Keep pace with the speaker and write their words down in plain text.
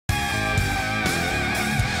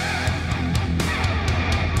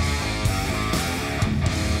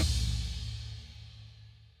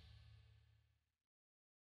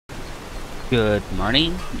Good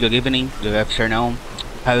morning, good evening, good afternoon.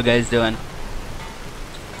 How you guys doing?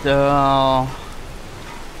 So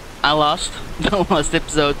I lost the last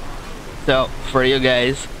episode. So for you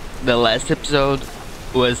guys, the last episode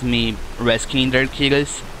was me rescuing their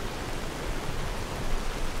kitties.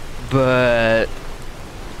 But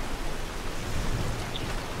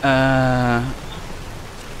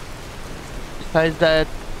besides that,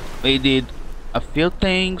 we did a few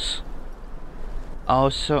things.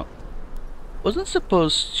 Also, wasn't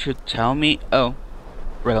supposed to tell me. Oh,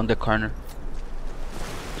 right on the corner.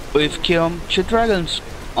 We've killed 2 dragons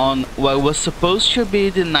on what was supposed to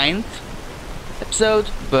be the 9th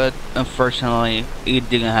episode, but unfortunately it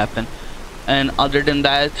didn't happen. And other than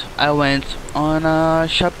that, I went on a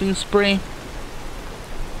shopping spree,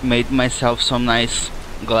 made myself some nice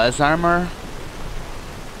glass armor,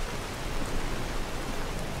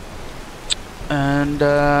 and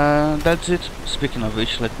that's it. Speaking of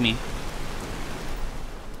which, let me...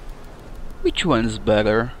 Which one's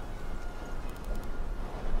better?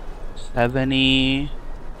 70...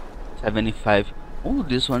 75. Oh,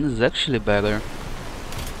 this one is actually better.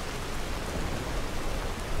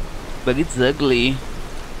 But it's ugly.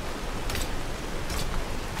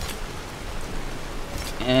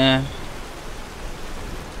 Eh.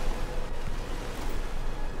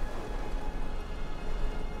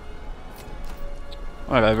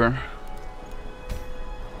 Whatever.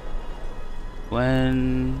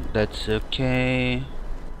 When that's okay.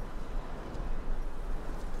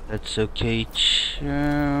 That's okay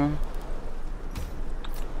too.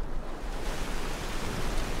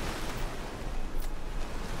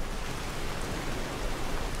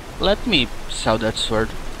 Let me sell that sword.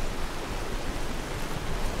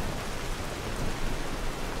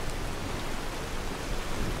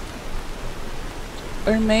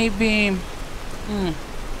 Or maybe...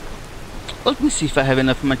 Let me see if I have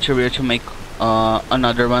enough material to make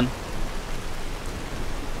another one.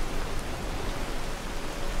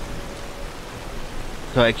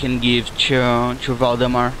 So I can give to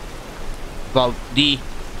Valdemar.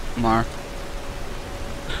 Valdemar.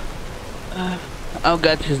 I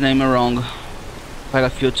got his name wrong quite a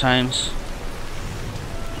few times.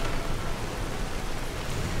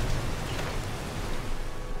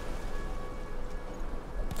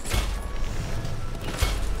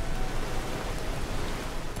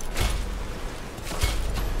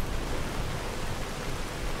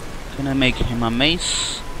 Can I make him a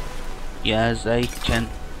mace? Yes, I can.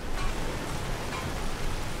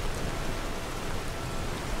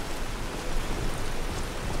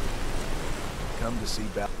 Come to see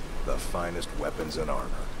the finest weapons and armor.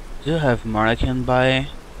 Do you have more I can buy?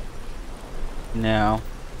 No.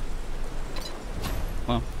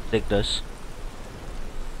 Well, take this.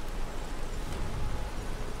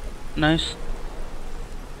 Nice.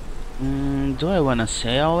 Do I wanna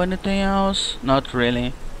sell anything else? Not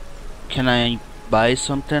really. Can I buy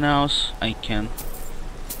something else? I can.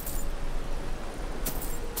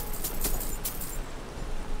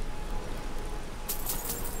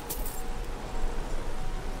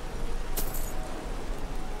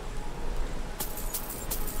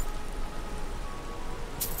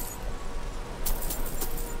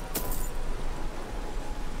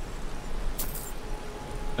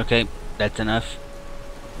 Okay, that's enough.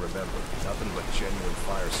 Remember, nothing but genuine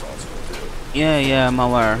fire salts will do. Yeah, I'm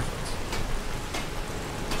aware.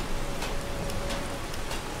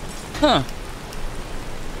 Huh.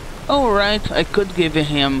 Alright, I could give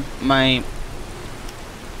him my...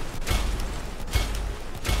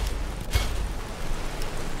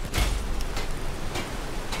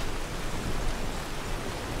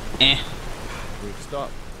 We've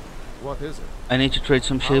stopped. What is it? I need to trade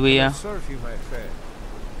some How can I Shibia. serve you, my friend?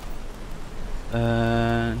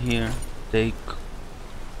 Here, take...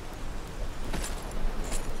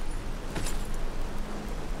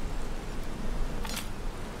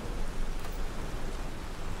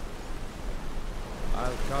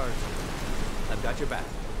 I'll charge you. I've got your back.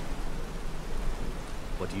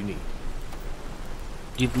 What do you need?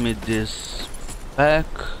 Give me this back.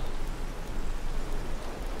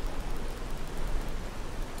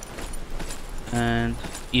 And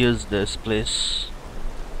use this, please.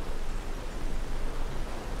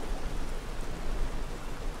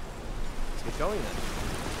 Let's get going then.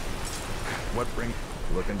 What bring?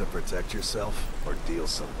 Looking to protect yourself or deal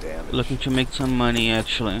some damage? Looking to make some money,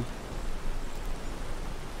 actually.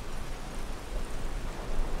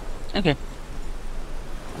 Okay.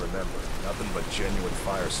 Remember, nothing but genuine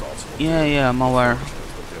fire salts will do. Yeah, I'm aware.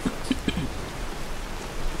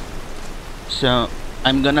 So,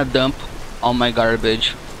 I'm gonna dump all my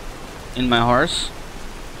garbage in my horse.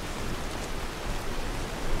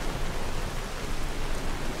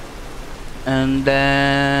 And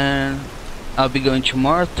then I'll be going to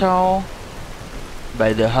Mortal,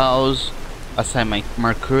 by the house, assign my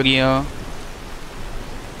Mercurio.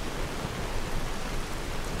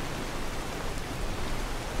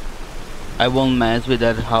 I won't mess with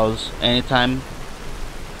that house anytime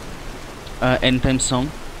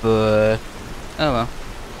soon, but oh well.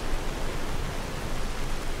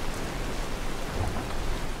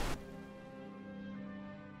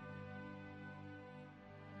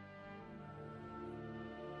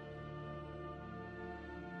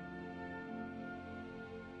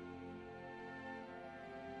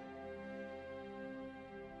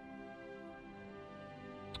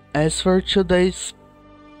 As for today's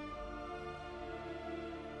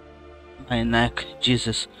my neck,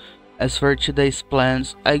 Jesus. As for today's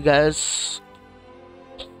plans, I guess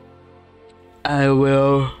I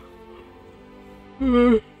will.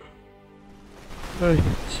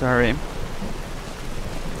 Sorry.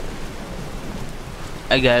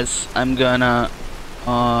 I guess I'm gonna.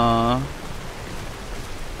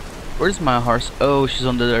 Where's my horse? Oh, she's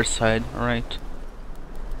on the other side. All right.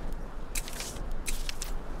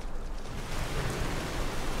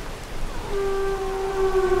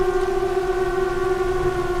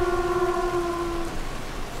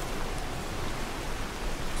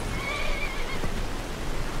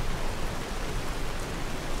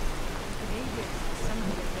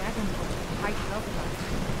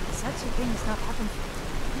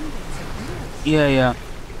 Yeah.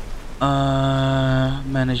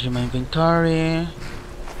 Managing my inventory.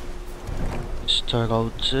 Start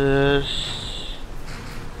all this.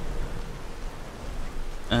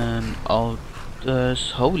 And all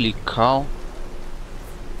this. Holy cow.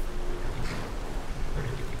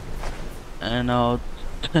 And all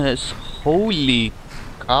this. Holy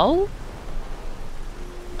cow.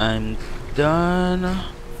 I'm done.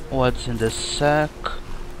 What's in the sack?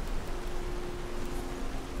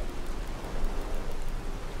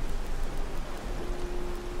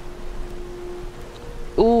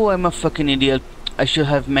 Oh, I'm a fucking idiot. I should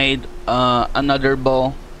have made another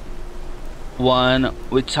ball. One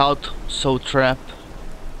without soul trap.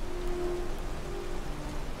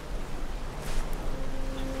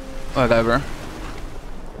 Whatever.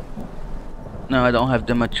 No, I don't have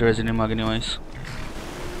the materials anymore anyways.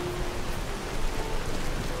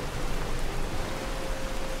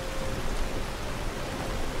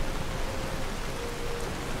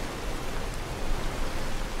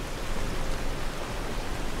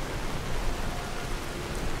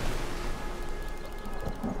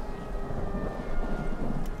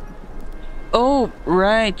 Oh,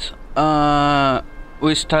 right.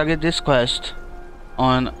 We started this quest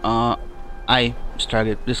on, I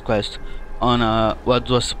started this quest on, what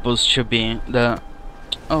was supposed to be the,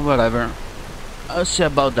 oh, whatever. I'll see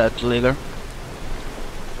about that later.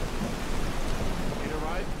 Need a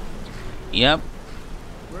ride? Yep.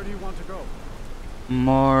 Where do you want to go?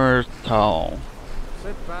 Mortal.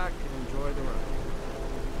 Sit back and enjoy the ride.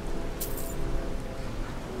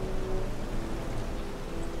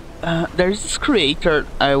 There's this creator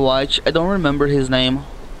I watch. I don't remember his name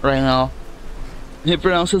right now. He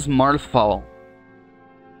pronounces Marthal.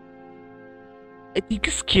 I think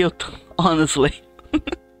it's cute, honestly.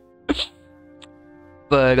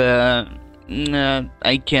 But nah,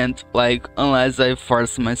 I can't, like, unless I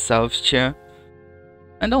force myself to.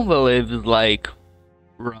 I don't believe it's like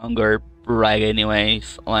wrong or right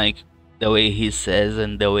anyways, like the way he says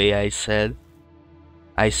and the way I say,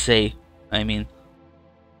 I mean.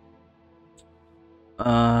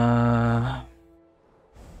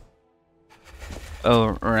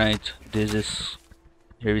 Oh, right. This is.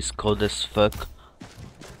 Here is cold as fuck.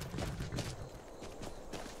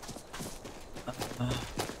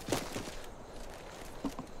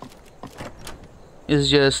 It's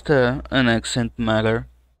just an accent matter.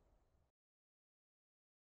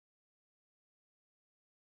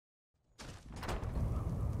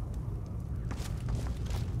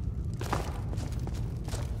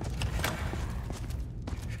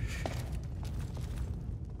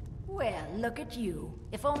 Well, look at you.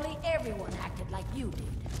 If only everyone acted like you did.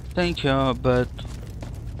 Thank you, but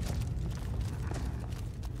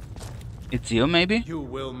it's you, maybe? You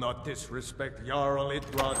will not disrespect Jarl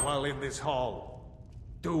Idrod while in this hall.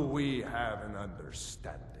 Do we have an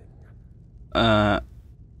understanding?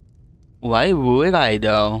 Why would I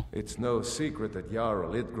though? It's no secret that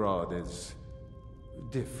Jarl Idrod is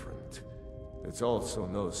different. It's also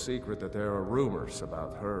no secret that there are rumors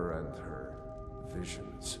about her and her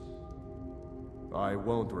visions. I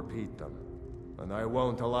won't repeat them, and I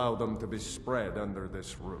won't allow them to be spread under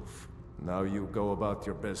this roof. Now you go about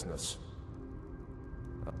your business.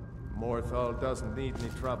 Morthal doesn't need any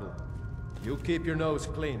trouble. You keep your nose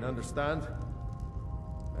clean, understand?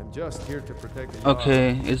 I'm just here to protect the Jarl.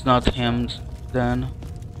 Okay, it's not him then.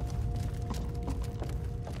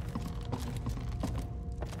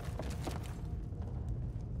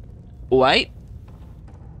 Why?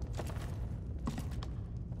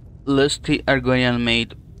 Lusty Argonian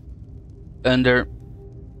maid under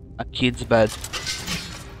a kid's bed.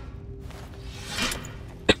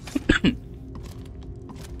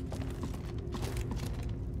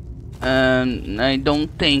 And I don't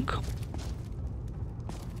think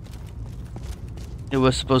it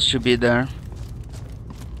was supposed to be there.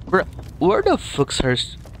 Bruh, where the fuck's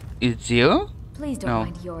hers? It's you? Please don't No.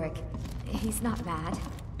 mind Yorick. He's not bad.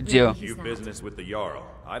 It's you. He's You not. business with the Jarl.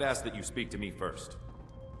 I'd ask that you speak to me first.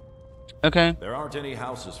 Okay. There aren't any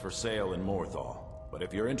houses for sale in Morthal, but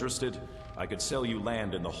if you're interested, I could sell you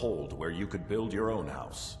land in the Hold where you could build your own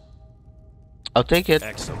house. I'll take it.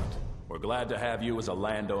 Excellent. We're glad to have you as a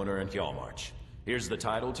landowner in Hjalmarch. Here's the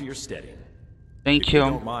title to your steading. Thank If you you.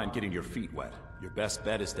 don't mind getting your feet wet, your best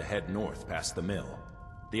bet is to head north past the mill.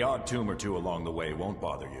 The odd tomb or two along the way won't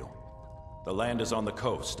bother you. The land is on the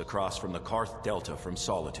coast, across from the Karth Delta from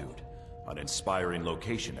Solitude. An inspiring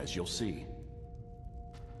location, as you'll see.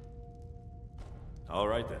 All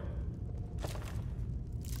right then.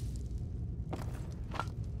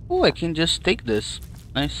 Oh, I can just take this.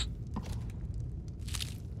 Nice.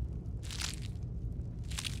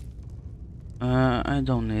 I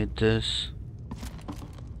don't need this.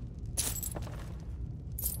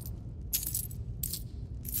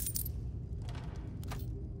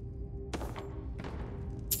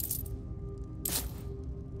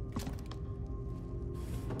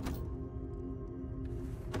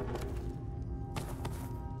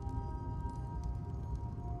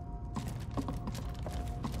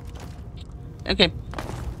 Okay,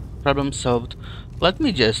 problem solved. Let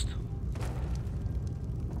me just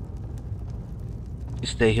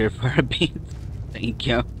stay here for a bit. Thank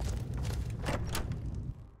you.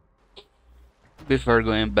 Before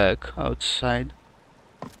going back outside.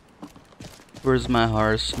 Where's my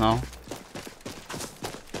horse now?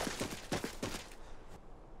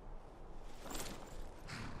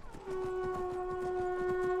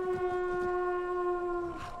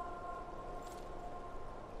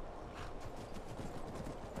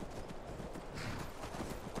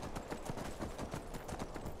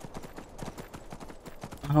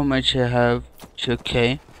 How much I have?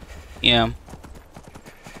 2k. Yeah.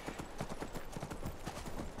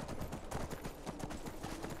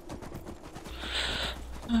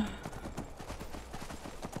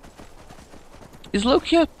 It's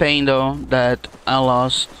low-key a pain though that I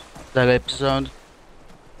lost that episode.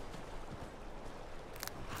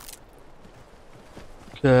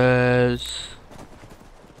 Cause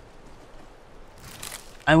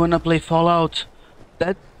I wanna play Fallout.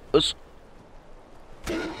 That was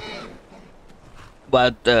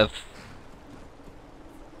what the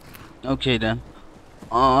okay then.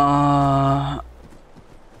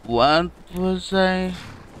 What was I?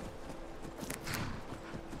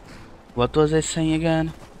 What was I saying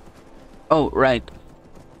again? Oh, right.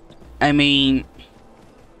 I mean,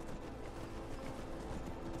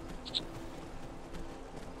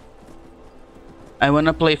 I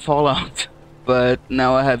wanna play Fallout, but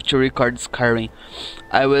now I have to record Skyrim.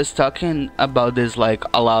 I was talking about this like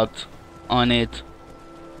a lot on it,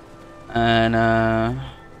 and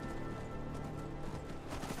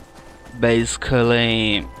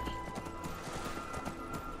basically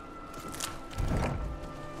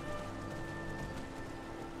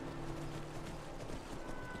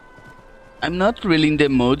I'm not really in the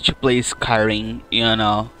mood to play Skyrim, you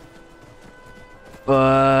know.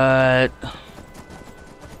 But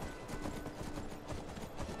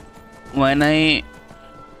when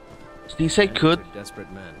since I could They're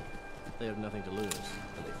desperate men. They have nothing to lose,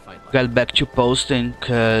 and they fight like get back to posting,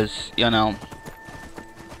 cause you know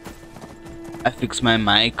I fixed my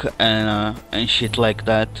mic and shit like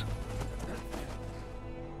that.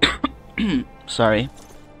 Sorry.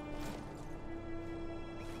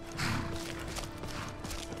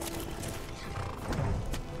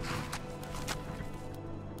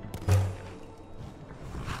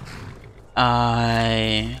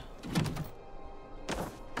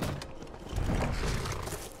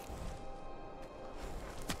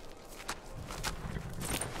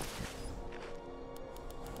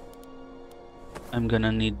 I'm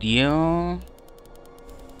gonna need you.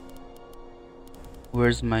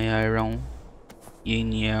 Where's my iron?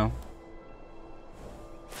 In you.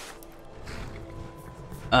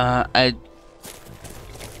 I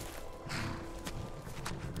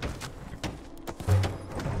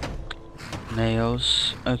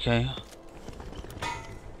nails. Okay.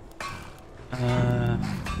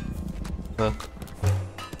 fuck.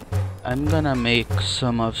 I'm gonna make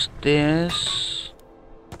some of this.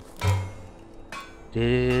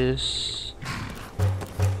 This.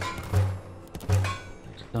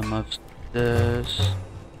 Some of this.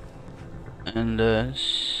 And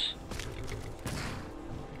this.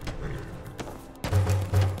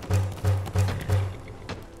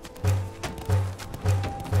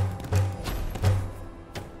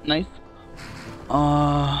 Nice.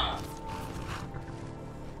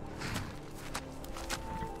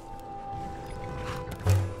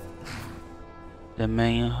 The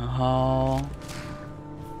main hall.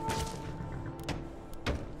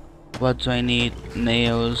 What do I need?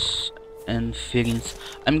 Nails and fittings.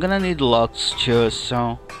 I'm gonna need locks too,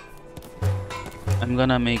 so I'm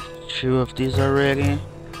gonna make 2 of these already.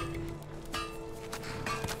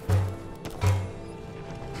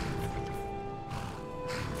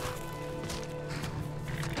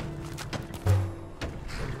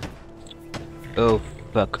 Oh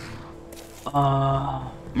fuck.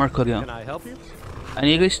 Mercurio. Can I help you? I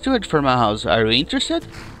need a steward for my house. Are you interested?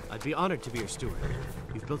 I'd be honored to be your steward.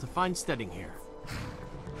 You've built a fine steading here.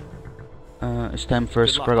 It's time for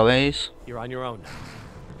Good luck. Spragalays. You're on your own now.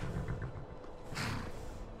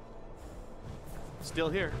 Still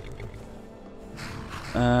here.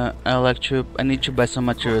 I need to buy some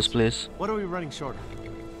materials, please. What are we running short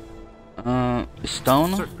of?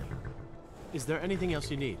 Stone, Certainly. Is there anything else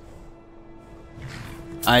you need?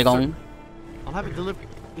 iron, I'll have it delivered.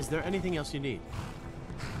 Is there anything else you need?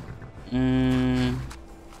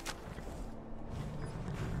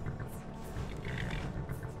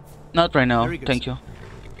 Not right now, Very good, thank sir. you.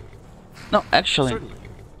 No, actually, Certainly.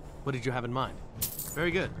 What did you have in mind?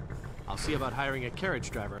 Very good. I'll see about hiring a carriage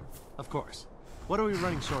driver. Of course. What are we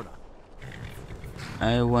running short on?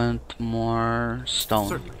 I want more stone.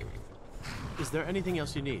 Certainly. Is there anything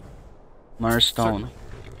else you need? More stone. Certainly.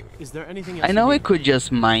 Is there anything else I know you I need? could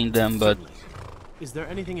just mine them, but Certainly. Is there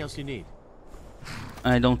anything else you need?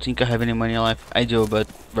 I don't think I have any money left. I do, but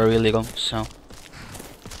very little, so.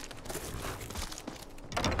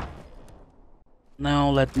 Now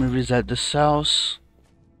let me reset the cells.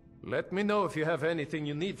 Let me know if you have anything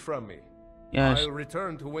you need from me. Yes, I'll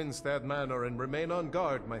return to Winstead Manor and remain on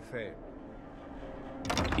guard, my Thane.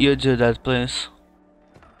 you do that, please.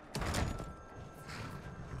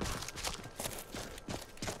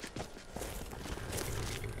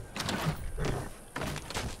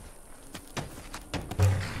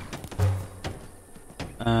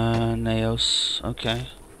 Nails, okay.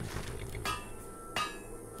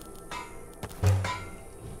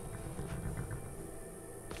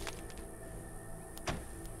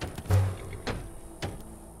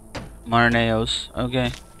 More nails,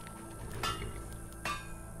 okay.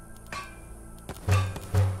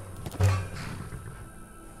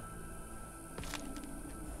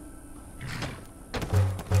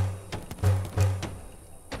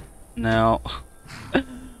 No.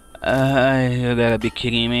 You gotta be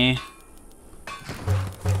kidding me.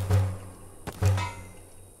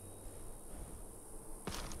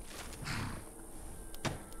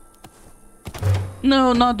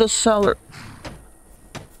 No, not the cellar.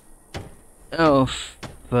 Oh,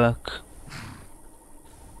 fuck.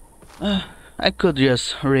 I could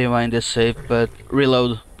just rewind the save, but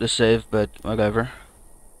reload the save, but whatever.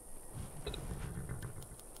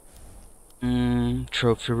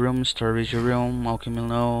 Trophy room, storage room, alchemy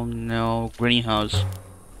no, greenhouse.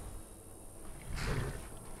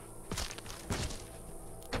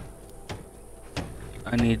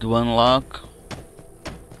 I need 1 lock.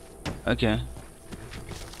 Okay.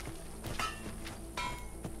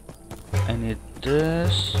 I need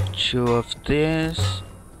this, 2 of this,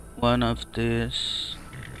 1 of this.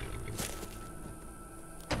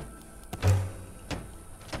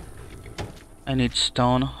 I need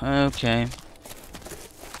stone, okay.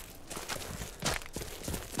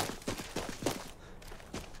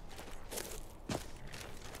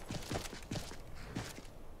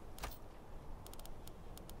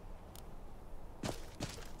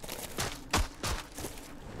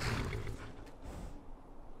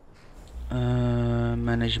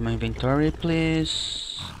 Manage my inventory,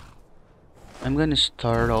 please. I'm gonna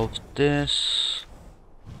start off this.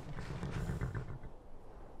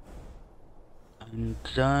 I'm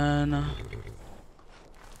done.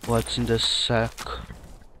 What's in the sack?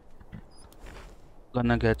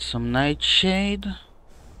 Gonna get some nightshade.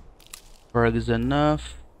 Frog is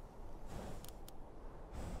enough.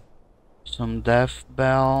 Some death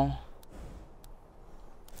bell.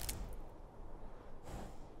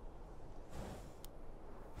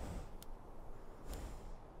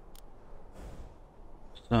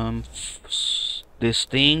 This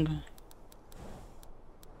thing.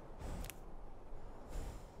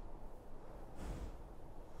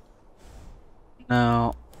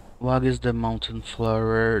 Now, what is the mountain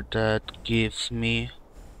flower that gives me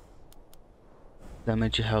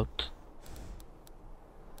damage health?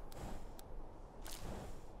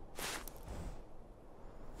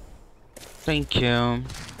 Thank you.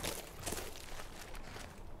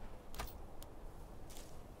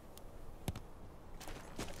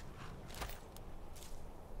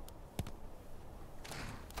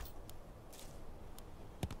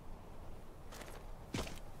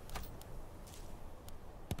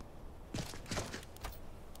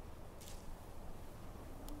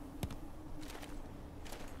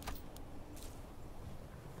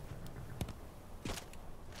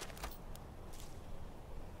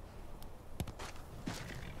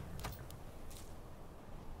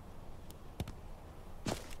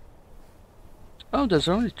 Oh, there's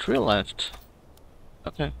only 3 left.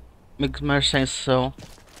 Okay, makes more sense. So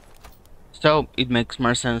it makes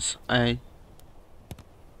more sense I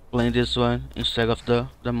play this one instead of the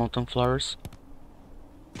mountain flowers.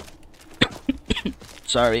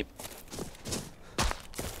 Sorry.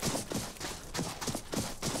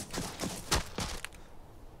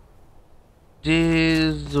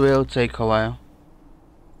 This will take a while.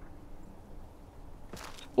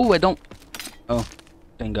 Oh, I don't. Oh,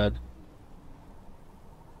 thank God.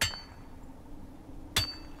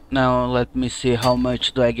 Now let me see how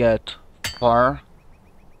much do I get for.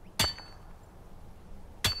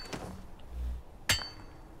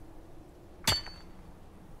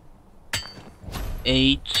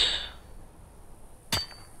 Eight.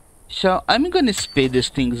 So I'm gonna speed these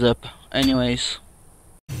things up anyways.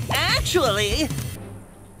 Actually,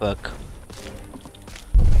 Fuck.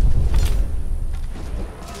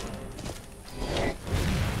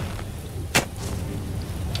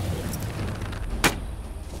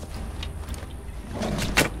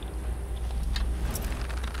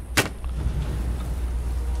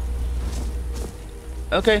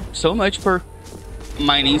 Okay, so much for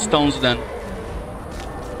mining stones then.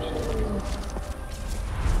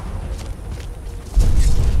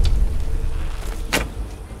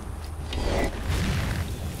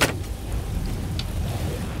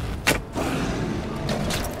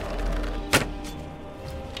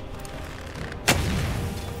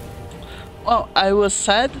 Well, I was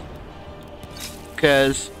sad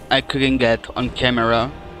because I couldn't get on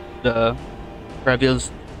camera the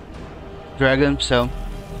previous dragon, so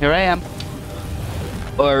here I am.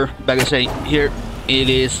 Or better say, here it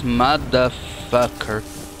is, motherfucker.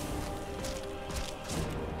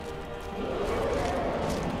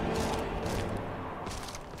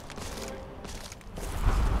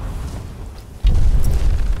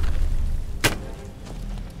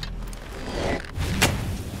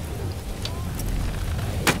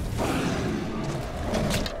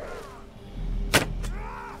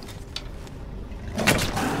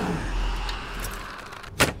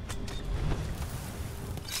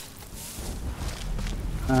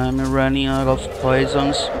 I'm running out of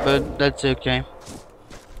poisons, but that's okay.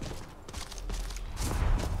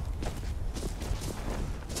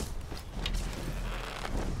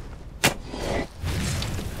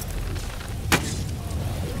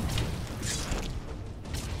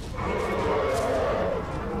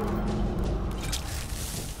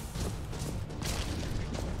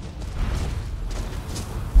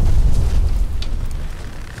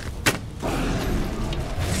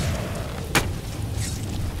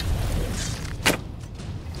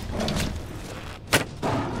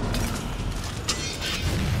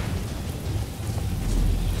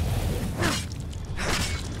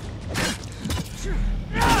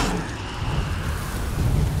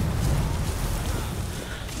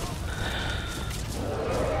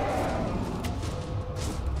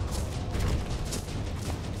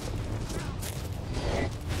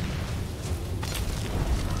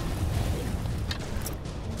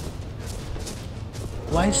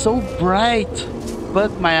 Why so bright?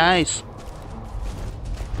 Fuck my eyes.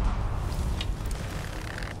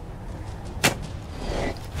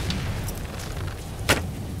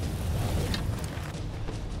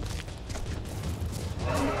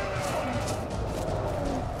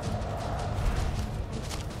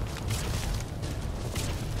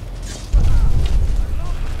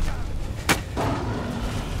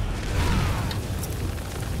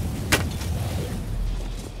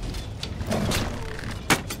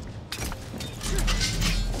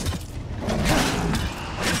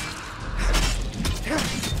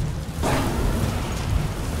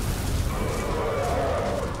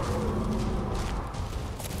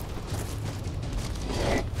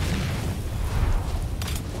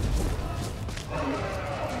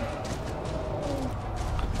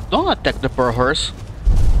 Don't attack the poor horse.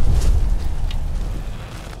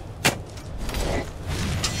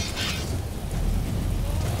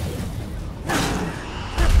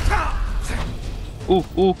 Ooh,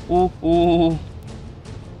 ooh, ooh, ooh.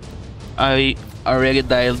 I already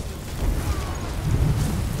died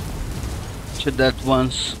to that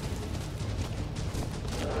once.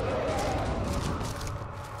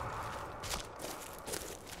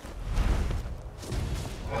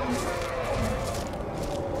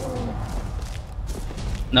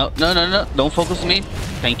 No, no, no, no, don't focus me.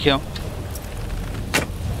 Thank you.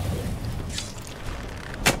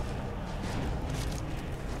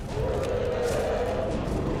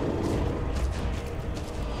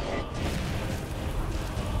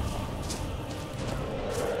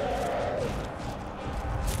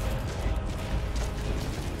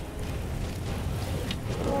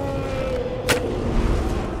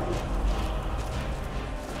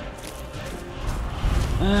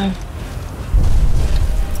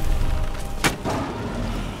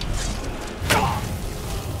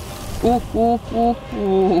 Ooh, ooh, ooh,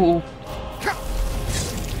 ooh.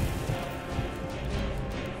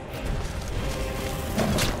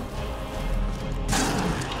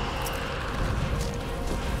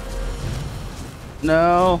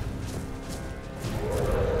 No.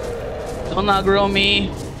 Don't aggro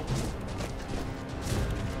me.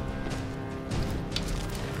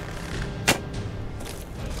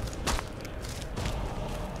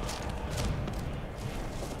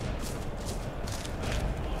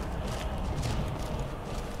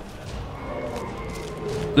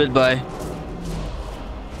 Goodbye.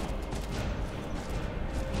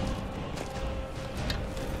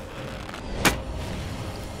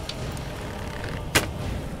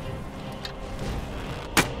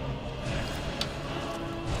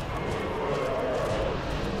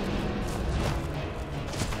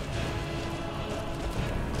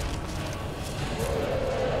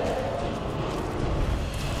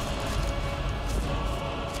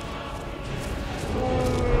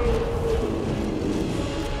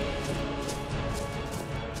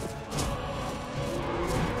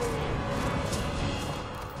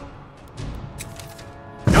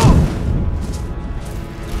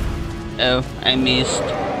 Oh, I missed.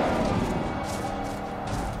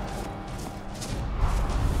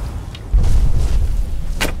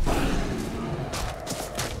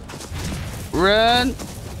 Run!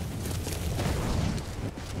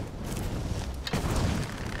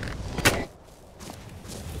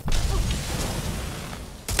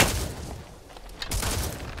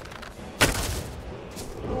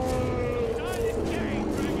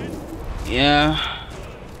 Yeah,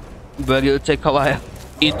 but it'll take a while.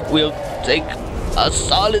 It will take a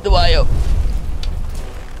solid while.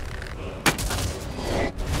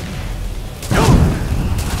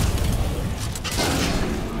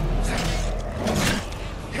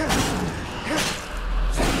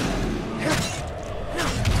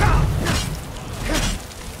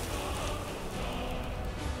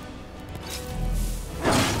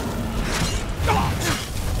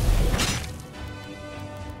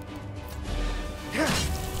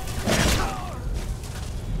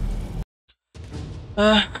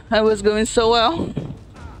 I was going so well.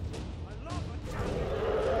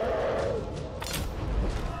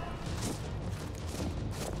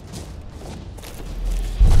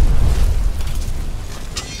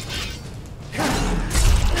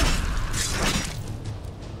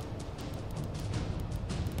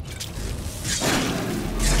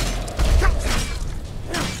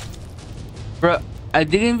 Bro, I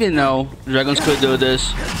didn't even know dragons could do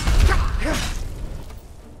this.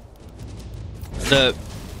 The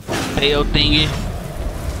tail thingy.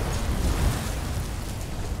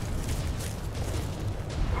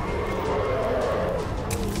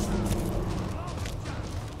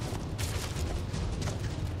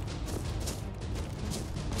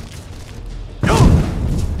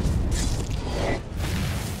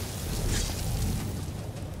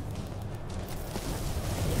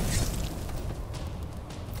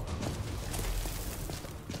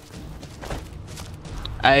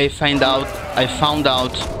 I found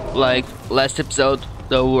out like last episode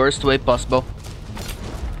the worst way possible.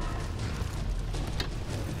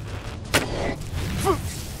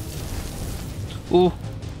 Ooh.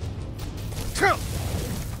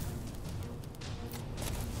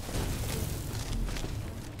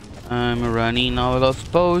 I'm running out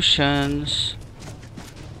of potions.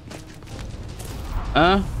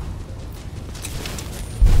 Huh?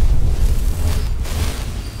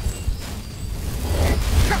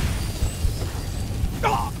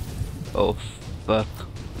 Oh, fuck.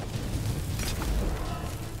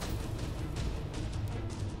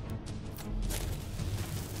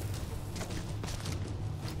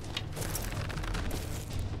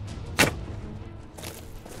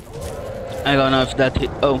 I don't know if that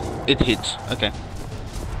hit. Oh, it hits. Okay.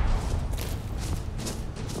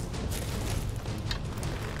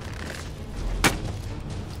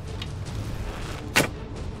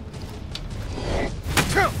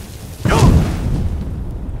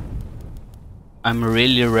 I'm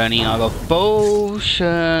really running out of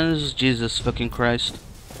potions. Jesus fucking Christ.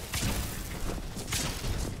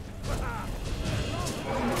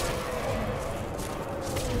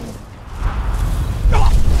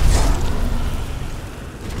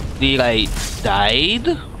 Did I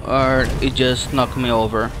died or it just knocked me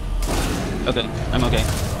over? Okay, I'm okay.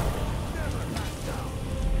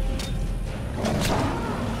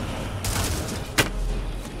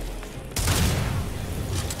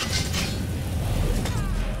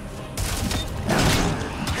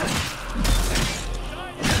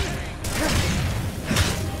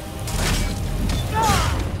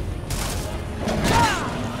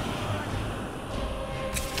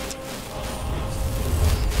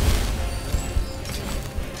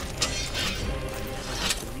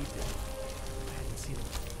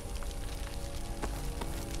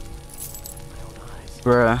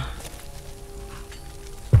 Bruh.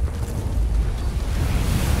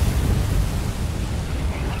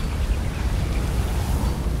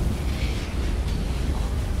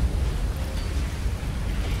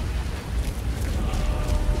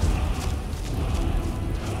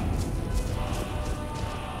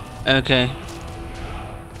 Okay.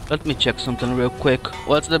 Let me check something real quick.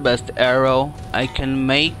 What's the best arrow I can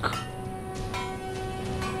make?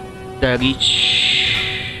 The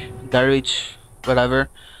reach, whatever.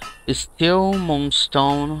 Is steel,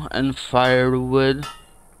 moonstone, and firewood.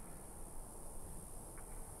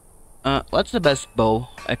 What's the best bow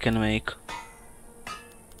I can make?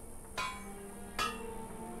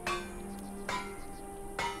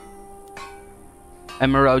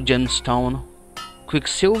 Emerald gemstone,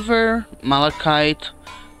 quicksilver, malachite,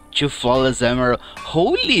 2 flawless emerald.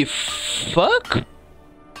 Holy fuck!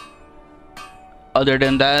 Other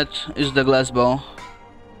than that is the glass bow.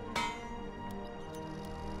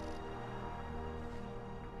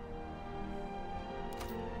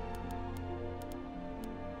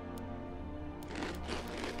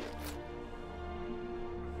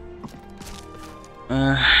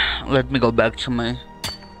 Let me go back to my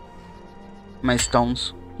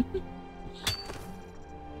stones.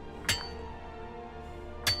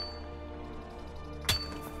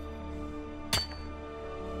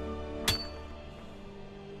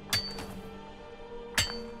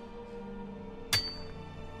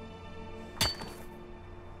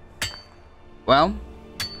 Well,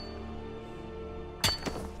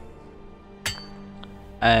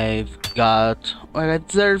 I've got what I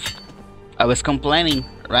deserved. I was complaining,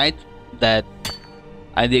 right, that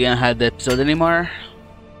I didn't have the episode anymore,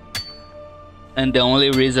 and the only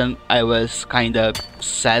reason I was kinda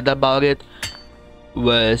sad about it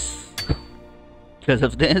was because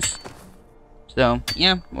of this. So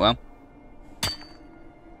yeah, well.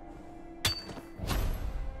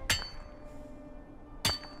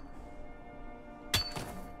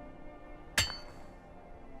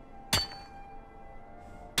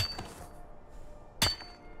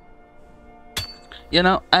 You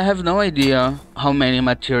know, I have no idea how many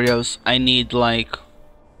materials I need, like,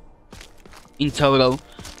 in total,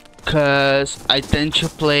 cause I tend to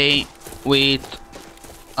play with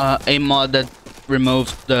a mod that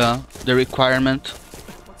removes the requirement.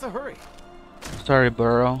 What's the hurry? Sorry,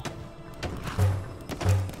 Burrow.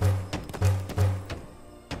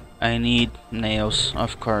 I need nails,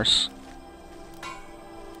 of course.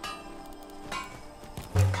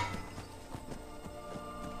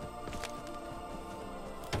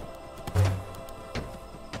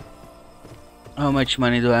 How much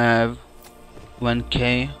money do I have?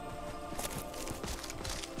 1k.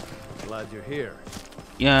 Glad you're here.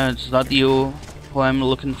 Yeah, it's not you who I'm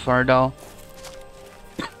looking for though.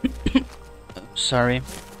 Sorry.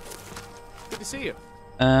 Good to see you.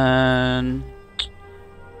 And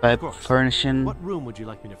pipe Of course. furnishing. What room would you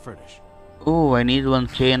like me to furnish? Oh, I need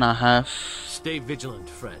 1k and a half. Stay vigilant,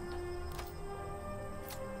 friend.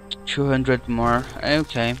 200 more.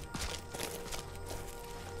 Okay.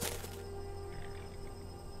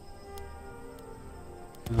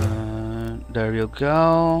 There you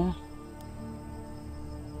go.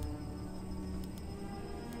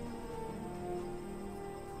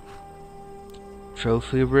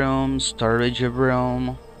 Trophy room, storage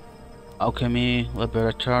room, alchemy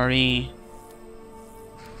laboratory,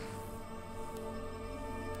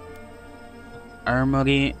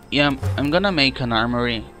 armory. Yeah, I'm gonna make an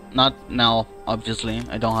armory. Not now, obviously.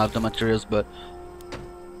 I don't have the materials, but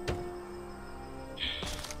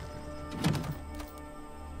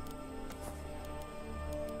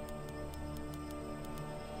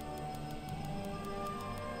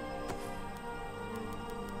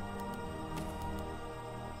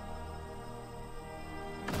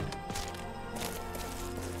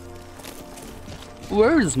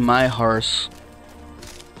where is my horse?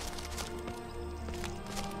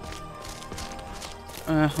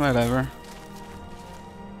 Whatever.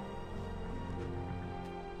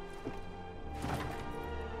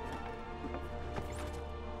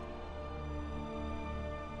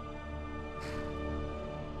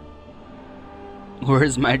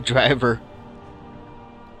 Where's my driver?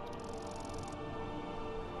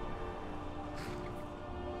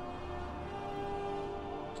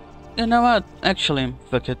 You know what? Actually,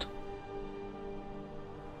 fuck it.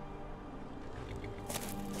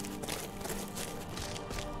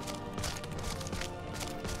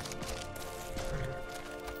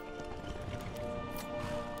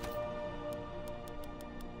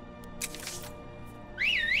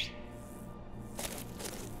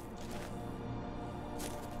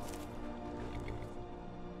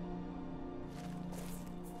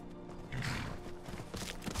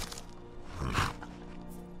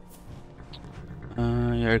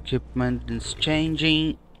 Your equipment is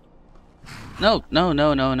changing. No, no,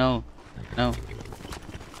 no, no, no, no.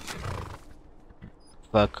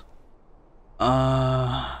 Fuck.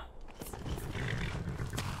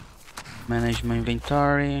 Manage my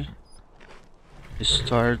inventory.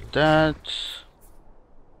 Start that.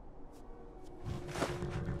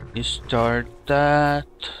 Start that.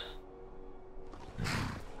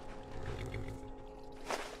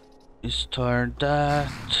 Start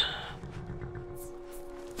that.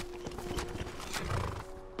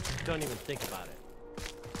 Don't even think about it.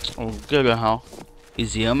 Oh, good hell.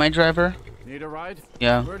 Is he my driver? Need a ride?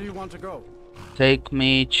 Yeah. Where do you want to go? Take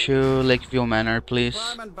me to Lakeview Manor, please.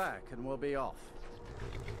 Climb and back, and we'll be off.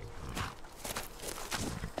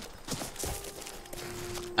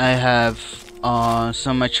 I have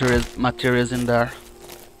some materials in there.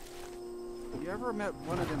 You ever met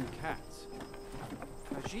one of them cats?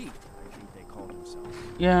 Khajiit, I think they call themselves.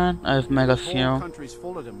 Yeah, I've met a The whole few. country's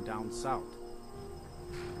full of them down south.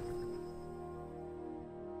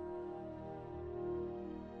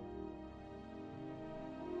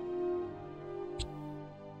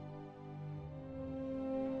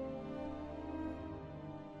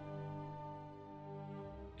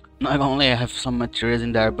 Not only I have some materials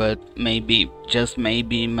in there, but maybe, just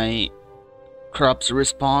maybe, my crops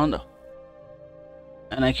respond.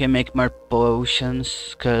 And I can make more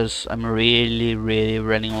potions, cause I'm really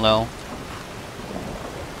running low.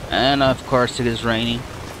 And of course it is raining.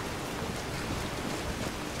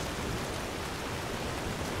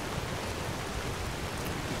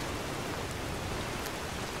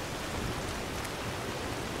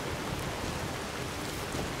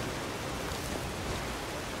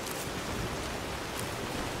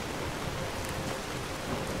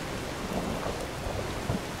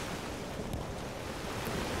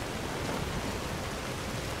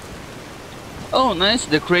 Oh, nice.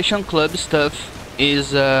 The Creation Club stuff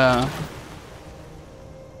is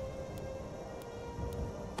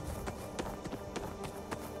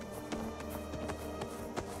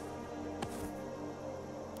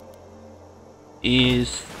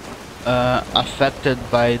affected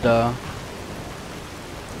by the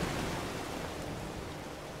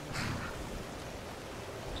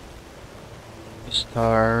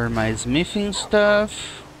start my smithing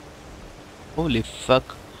stuff. Holy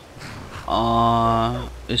fuck.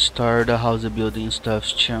 Start the house building stuff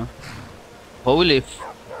too. Holy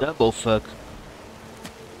double fuck.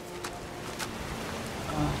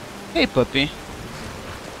 Hey puppy.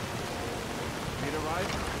 Need a ride?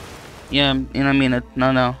 Yeah, in a minute.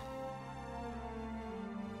 No.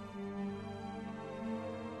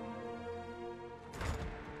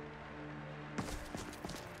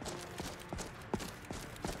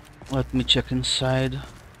 Let me check inside.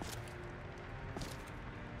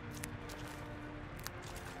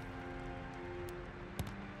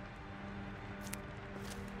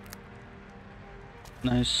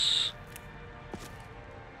 Nice.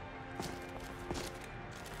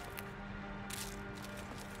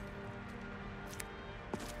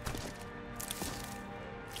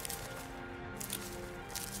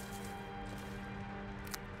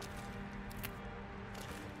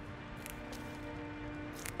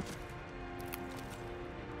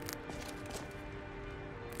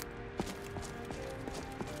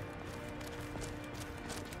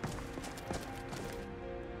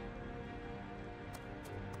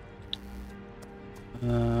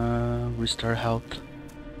 Restore health.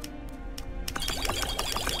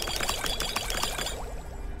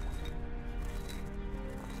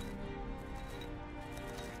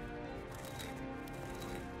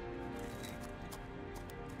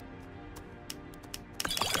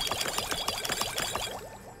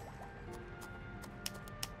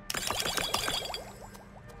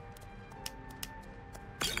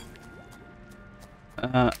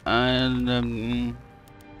 And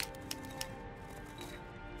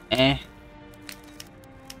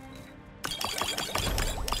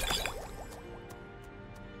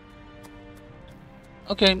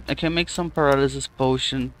Okay, I can make some paralysis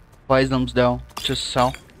potion poisons though, just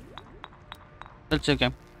so. That's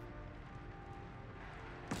okay.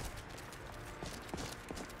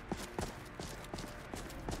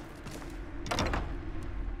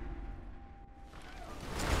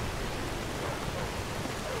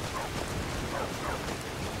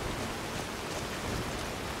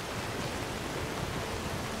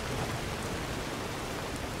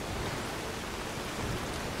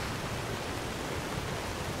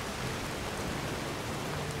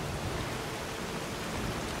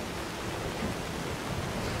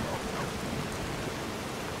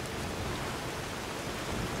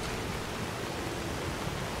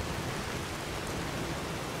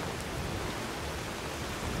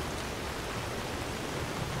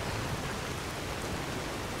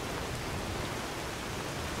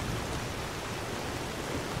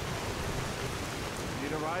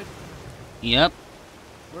 Need a ride? Yep.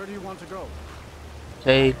 Where do you want to go?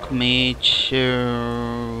 Take me to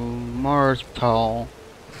Mortal.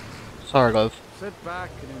 Sort of. Sit back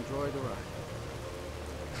and enjoy the ride.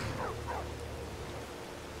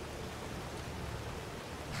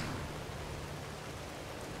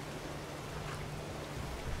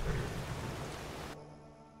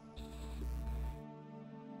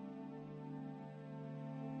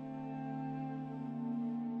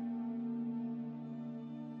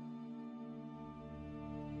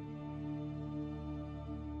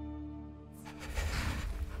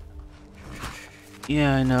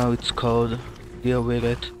 Yeah, I know it's cold. Deal with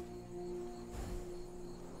it.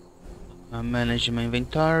 Manage my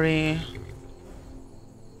inventory.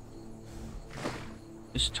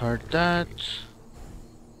 Start that.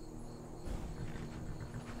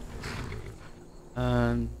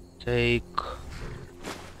 And take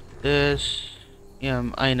this. Yeah,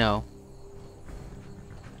 I know.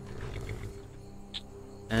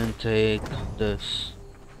 And take this.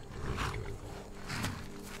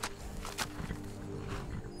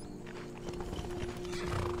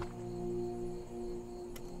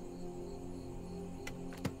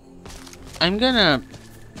 I'm gonna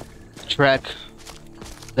track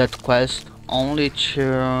that quest only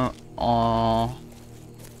to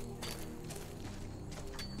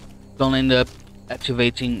don't end up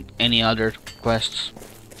activating any other quests.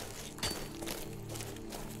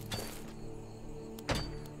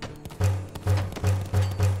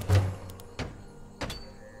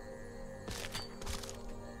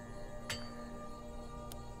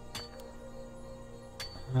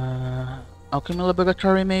 Alchemy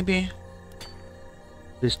laboratory maybe?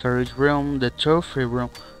 The storage room, the trophy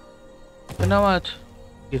room. You know what?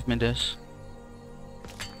 Give me this.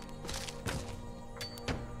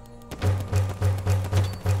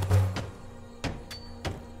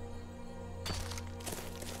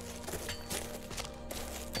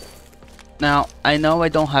 Now, I know I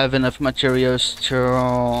don't have enough materials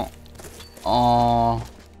to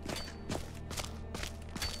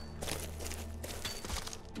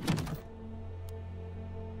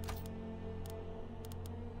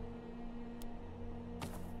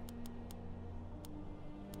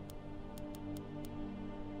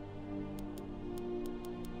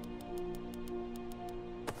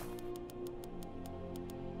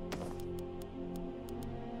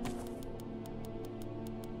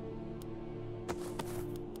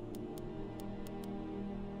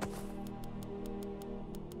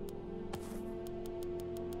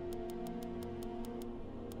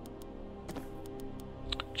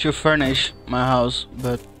furnish my house,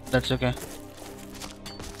 but that's okay.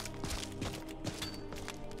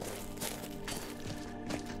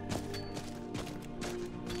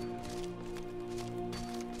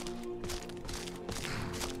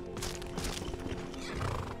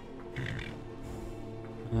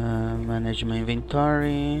 Manage my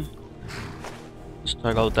inventory.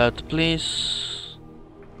 Start out that, please.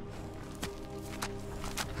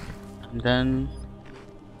 And then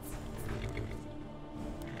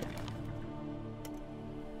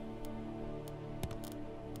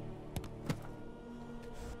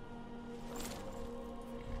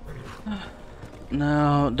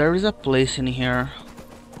now there is a place in here.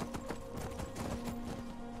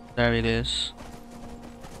 There it is.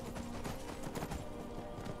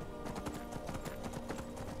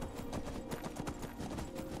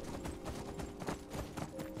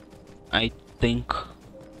 I think.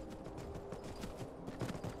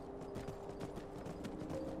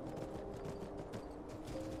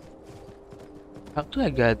 How do I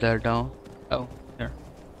get there though? Oh, here.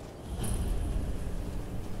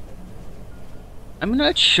 I'm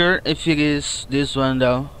not sure if it is this one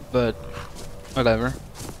though, but whatever.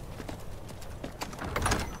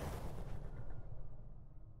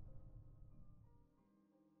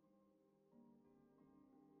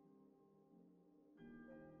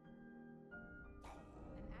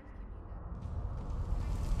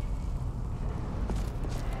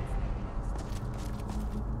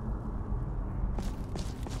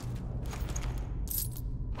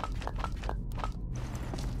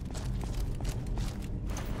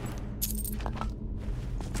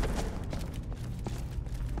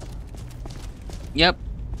 Yep,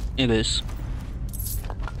 it is.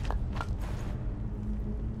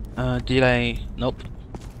 Did I? Nope.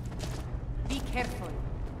 Be careful.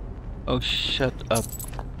 Oh, shut up.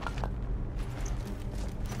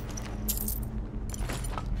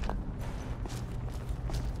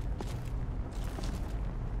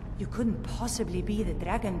 You couldn't possibly be the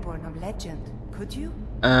Dragonborn of legend, could you?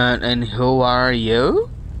 And who are you?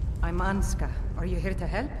 I'm Anska. Are you here to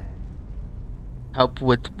help? Help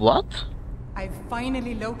with what? I've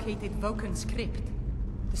finally located Vokon's crypt.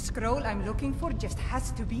 The scroll I'm looking for just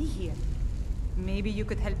has to be here. Maybe you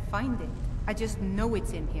could help find it. I just know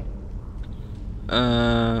it's in here.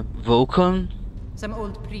 Vulcan? Some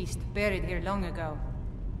old priest buried here long ago.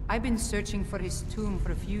 I've been searching for his tomb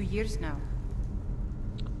for a few years now.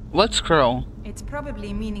 What scroll? It's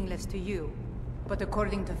probably meaningless to you, but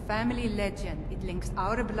according to family legend, it links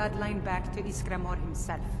our bloodline back to Iskramor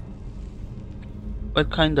himself. What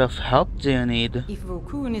kind of help do you need? If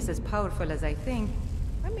Vokun is as powerful as I think,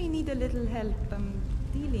 I may need a little help,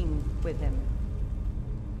 dealing with him.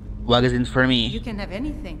 What is it for me? You can have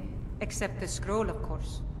anything, except the scroll, of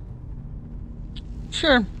course.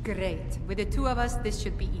 Sure. Great. With the two of us, this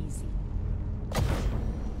should be easy.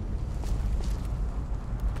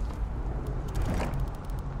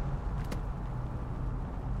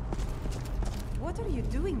 What are you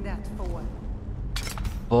doing that for?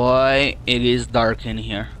 Boy, it is dark in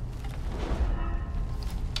here.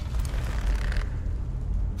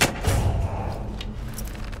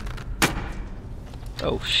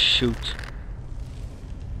 Oh shoot.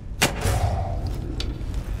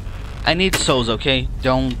 I need souls, okay?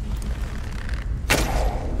 Don't...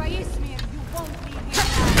 Vaismir, you won't leave here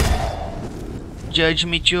alive. judge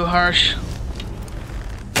me too harsh.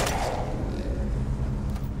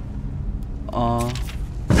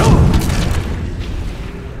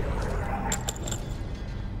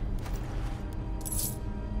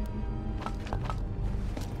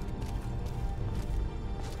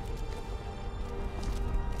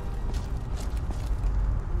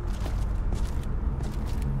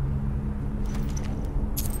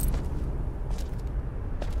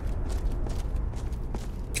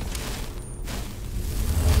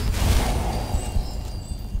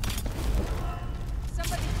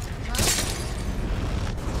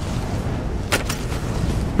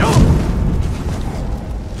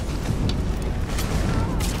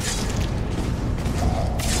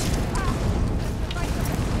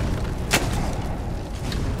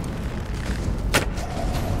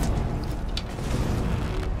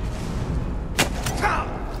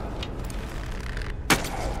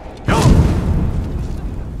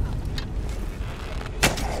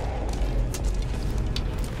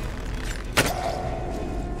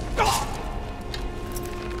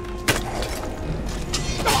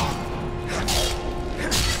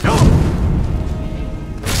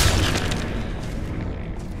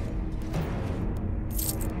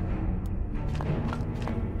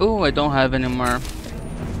 Oh, I don't have any more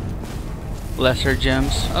lesser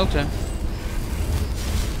gems. Okay.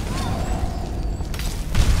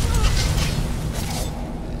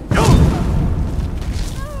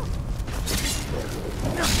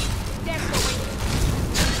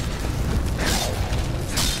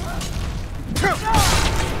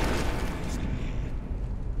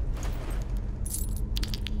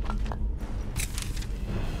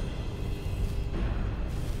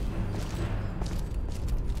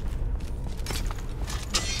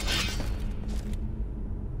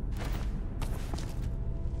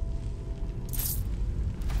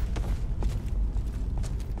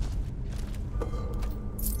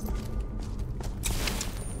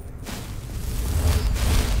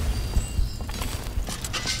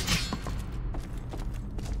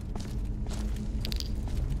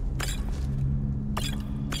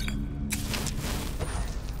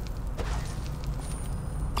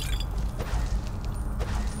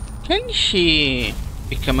 Can she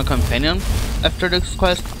become a companion after this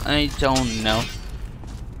quest? I don't know.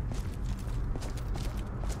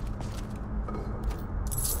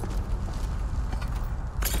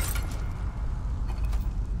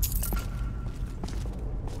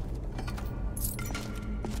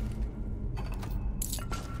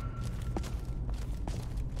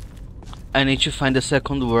 I need to find the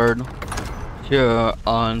second word here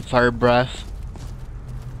on Fire Breath.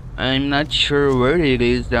 I'm not sure where it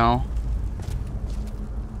is though.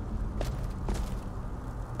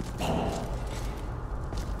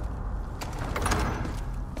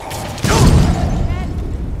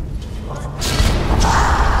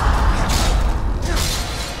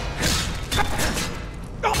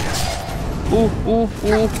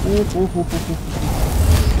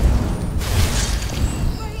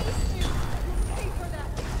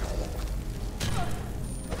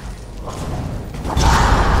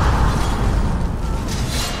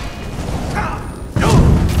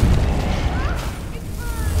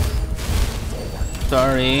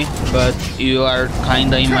 sorry, but you are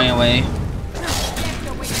kinda in my way.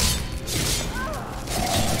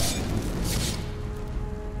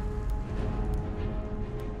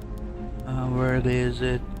 Where is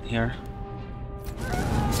it? Here.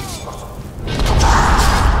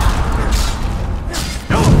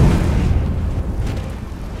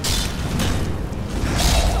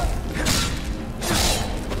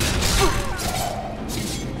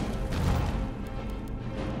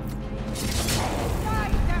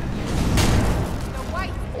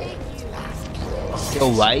 The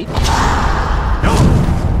white?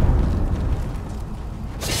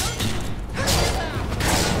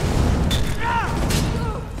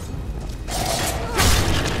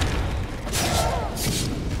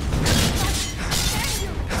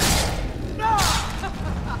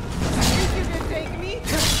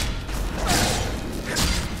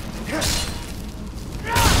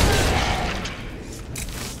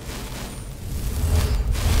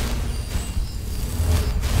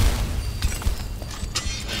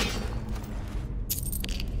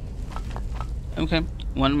 Okay,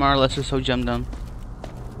 one more, let's just jump down.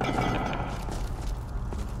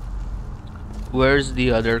 Where's the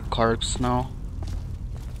other corpse now?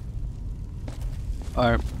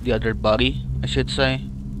 Or the other body, I should say.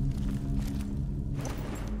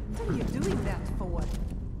 What are you doing that for?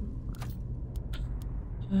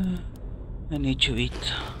 I need to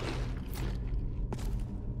eat.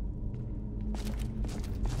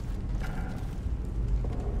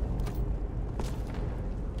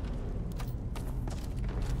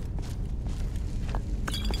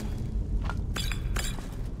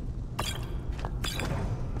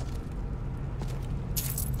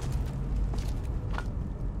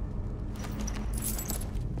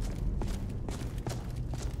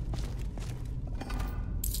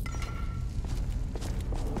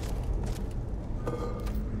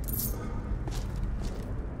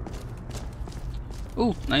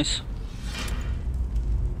 Ooh, nice.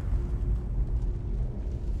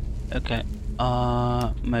 Okay,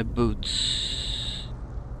 my boots.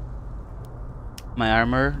 My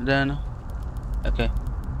armor then. Okay.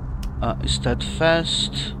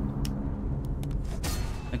 Steadfast.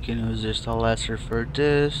 I can use this a lesser for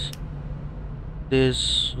this.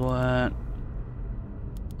 This one.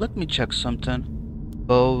 Let me check something.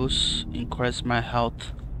 Bows increase my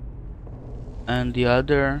health. And the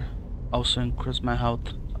other also increase my health.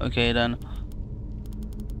 Okay then.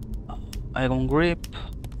 Iron grip.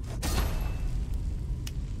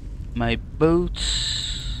 My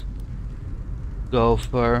boots go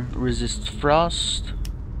for resist frost.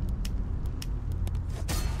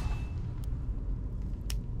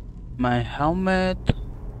 My helmet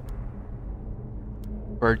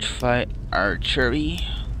fortify archery.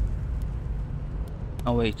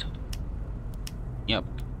 Oh wait. Yep.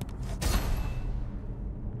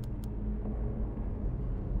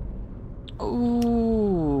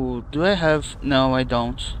 Ooh, do I have? No, I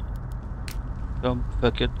don't. So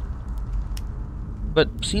fuck it.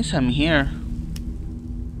 But since I'm here,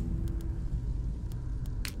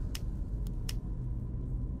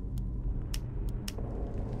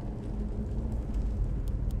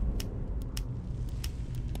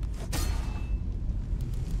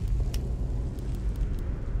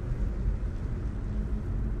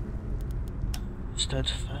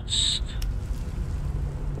 steadfast.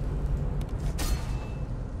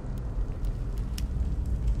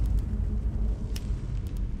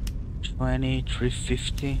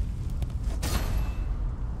 $23.50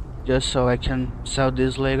 just so I can sell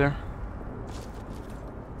this later.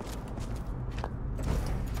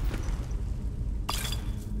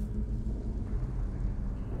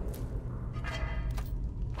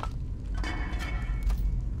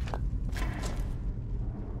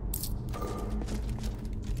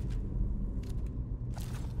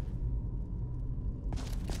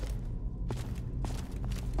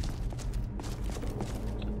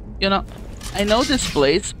 You know, I know this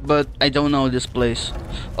place, but I don't know this place.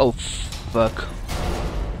 Oh, fuck.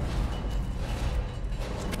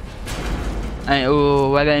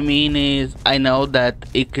 What I mean is, I know that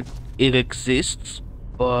it exists,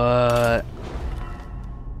 but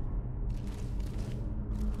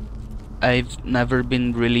I've never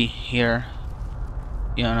been really here,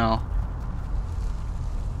 you know.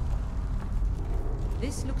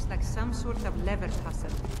 This looks like some sort of lever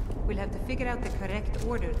puzzle. We'll have to figure out the correct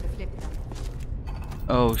order to flip them.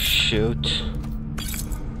 Oh shoot.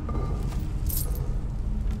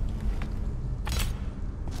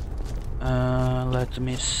 Let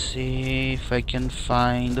me see if I can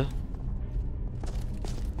find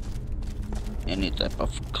any type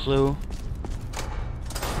of clue.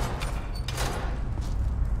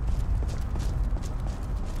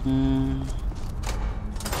 Hmm.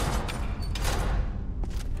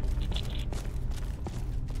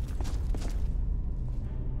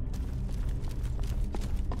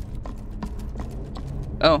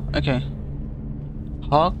 Oh, okay.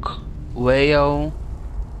 Hawk, whale,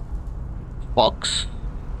 fox,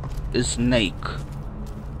 snake.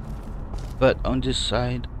 But on this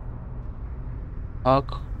side,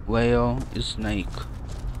 hawk, whale, snake.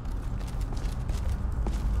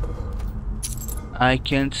 I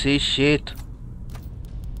can't see shit.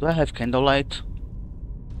 Do I have candlelight?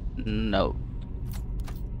 No.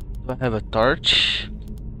 Do I have a torch?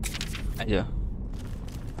 I do.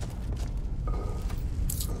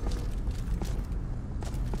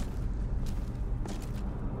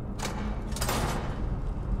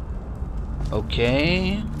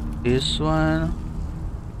 Okay, this one.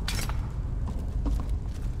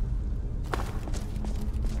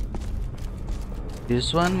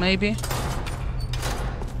 This one maybe?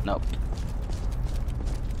 Nope.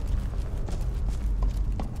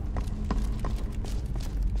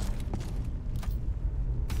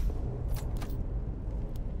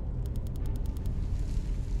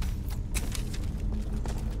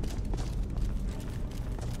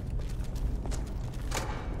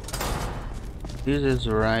 This is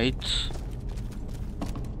right.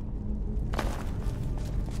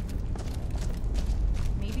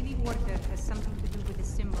 Maybe the order has something to do with the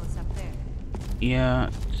symbols up there. Yeah,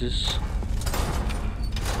 this.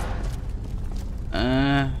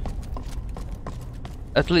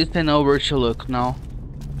 At least I know where to look now.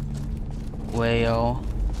 Whale.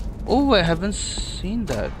 Oh, I haven't seen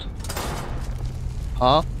that.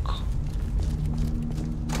 Hawk.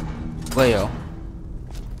 Whale.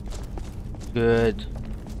 Good.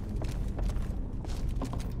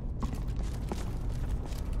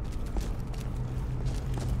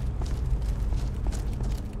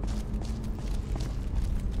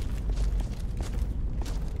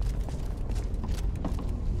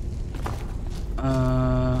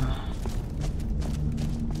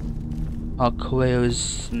 Hawk, whale,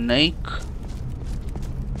 snake.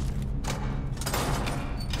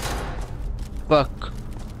 Fuck.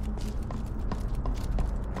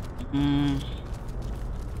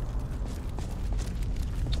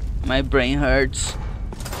 My brain hurts.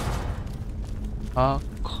 Hawk,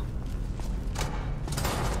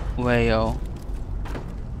 whale,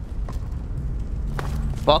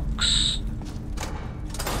 fox.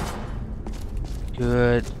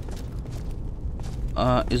 Good.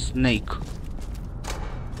 Snake.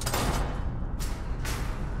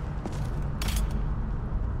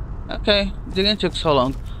 Okay, didn't take so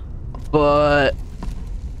long, but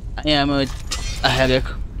I am a headache,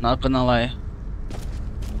 not gonna lie.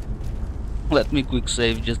 Let me quick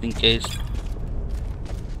save just in case.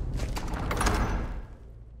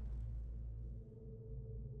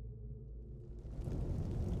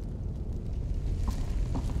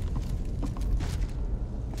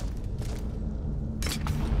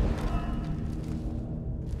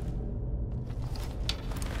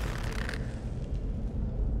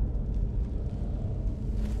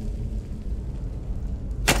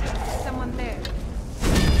 Someone there.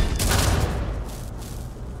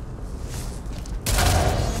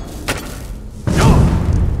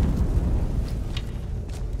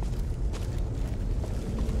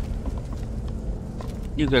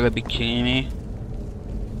 You gotta be kidding me.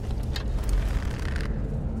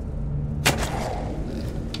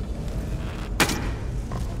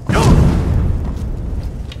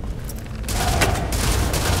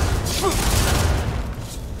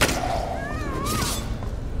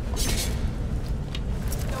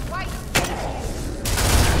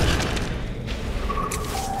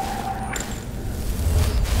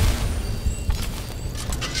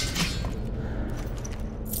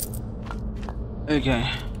 Okay.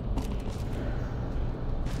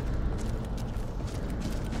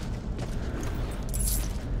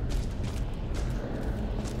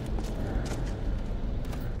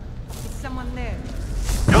 Is someone there?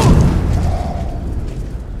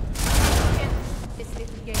 This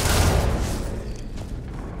little game.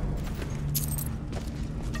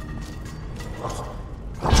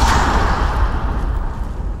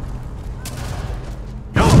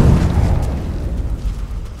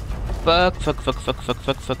 Fuck, fuck, fuck, fuck, fuck,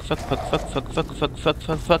 fuck, fuck, fuck, fuck, fuck, fuck, fuck, fuck, fuck,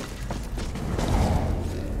 fuck, fuck.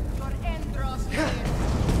 Your end draws near.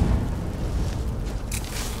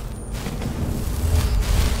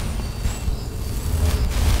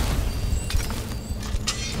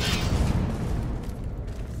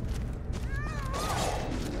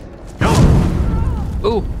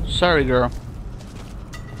 Ooh, sorry girl.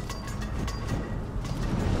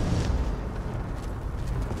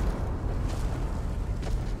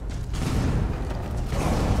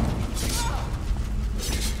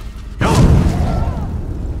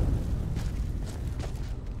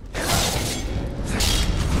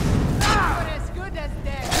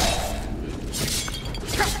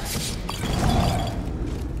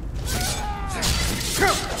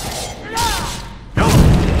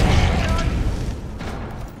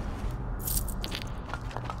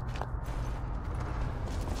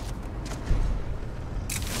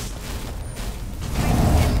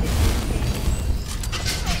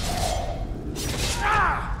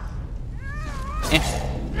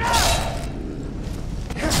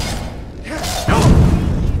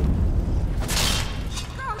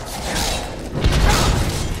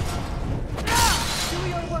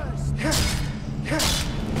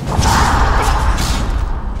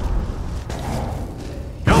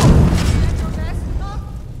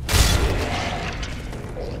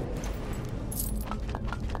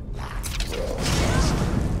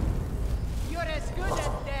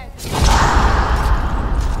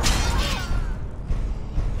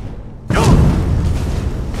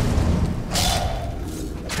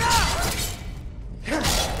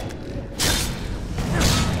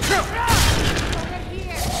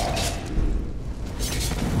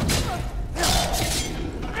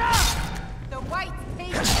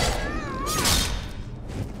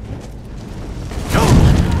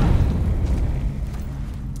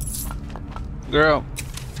 Girl,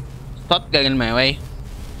 stop getting in my way,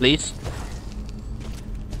 please.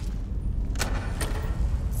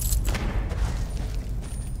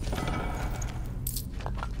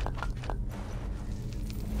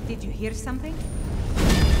 Did you hear something?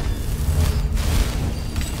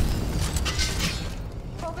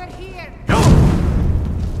 Over here!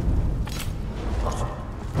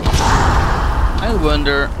 I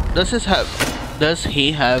wonder, does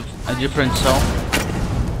he have a different soul?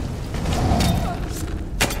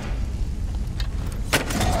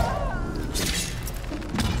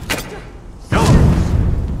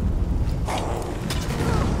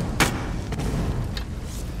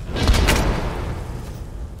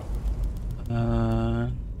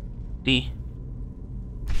 D.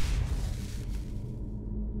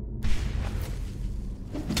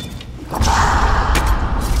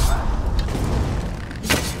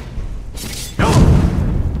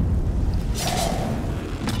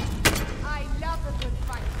 I love a good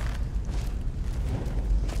fight.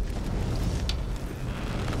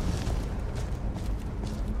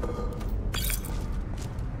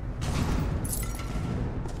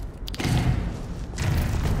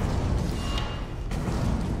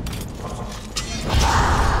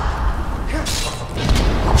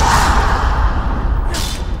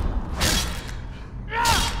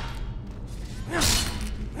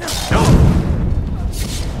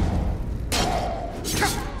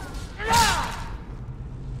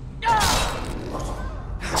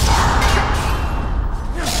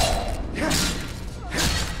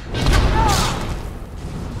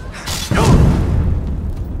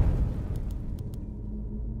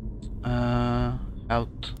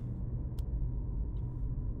 Out.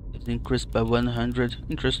 It's increased by 100.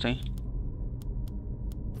 Interesting.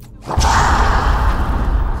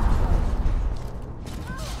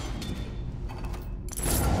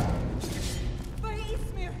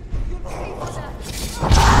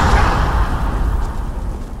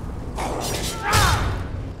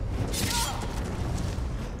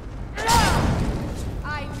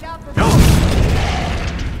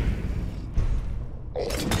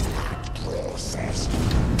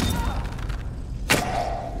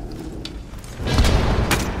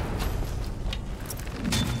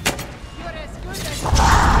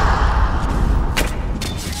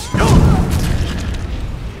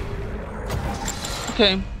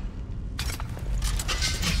 Okay.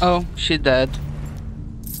 Oh, she dead.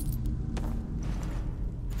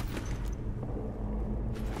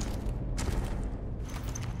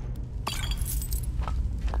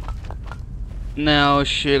 Now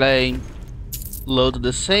should I load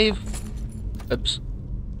the save? Oops.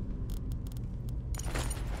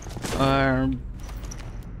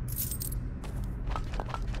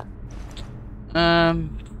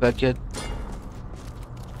 Fuck it.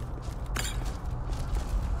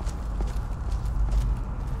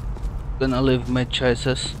 Gonna leave my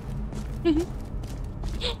choices.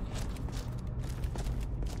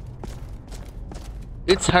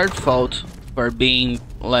 It's her fault for being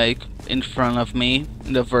like in front of me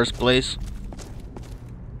in the first place.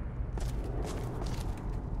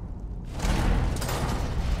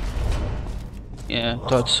 Yeah,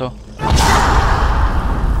 thought so.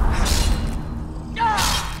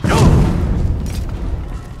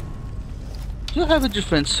 You have a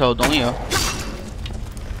different soul, don't you?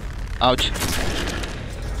 Ouch.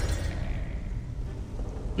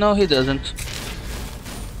 No, he doesn't.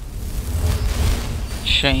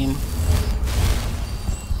 Shame.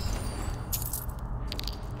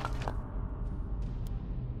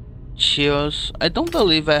 Chills. I don't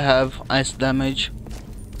believe I have ice damage.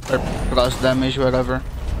 Or cross damage, whatever.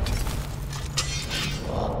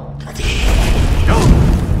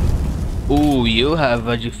 Ooh, you have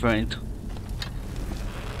a different.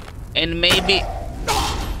 And maybe.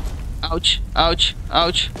 Ouch, ouch,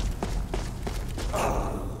 ouch.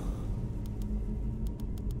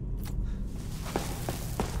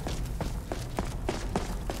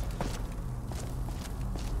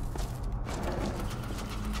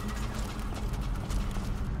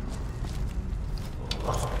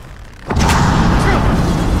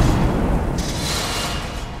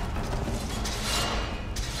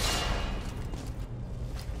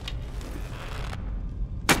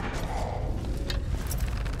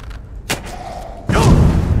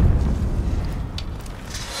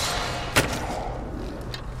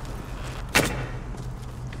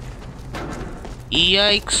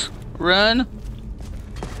 Yikes, run.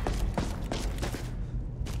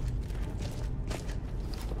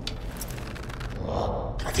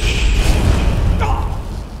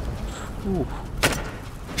 Ooh.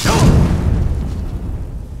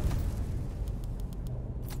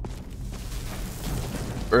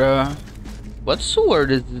 Bruh, what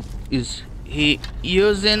sword is he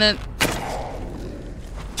using it?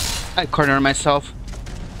 I corner myself.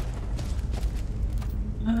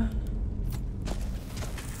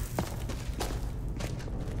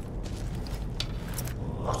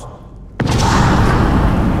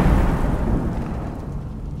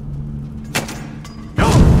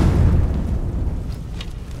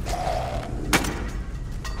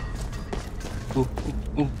 Ooh,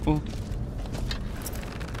 ooh, ooh, ooh.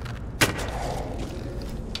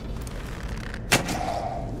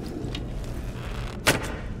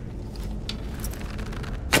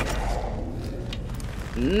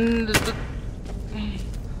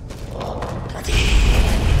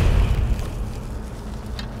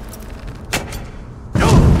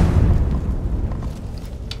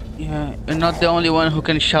 Yeah, you're not the only one who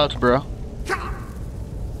can shout, bro.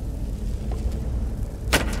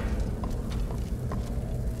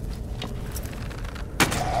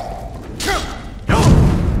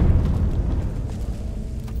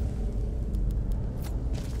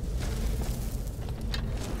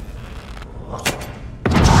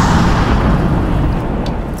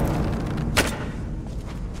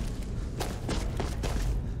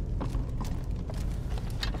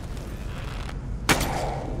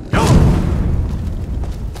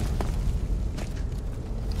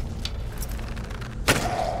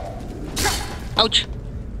 Ouch!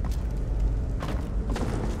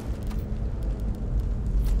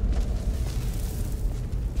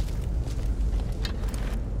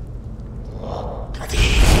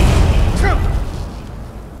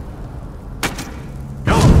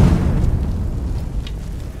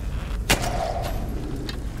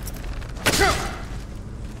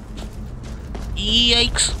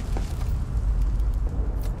 Yikes!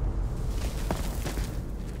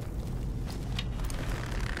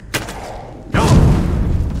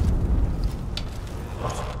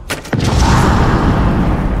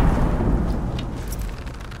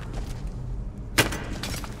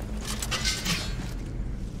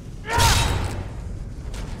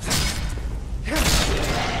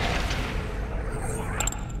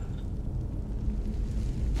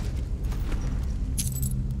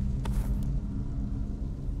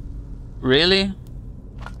 Really?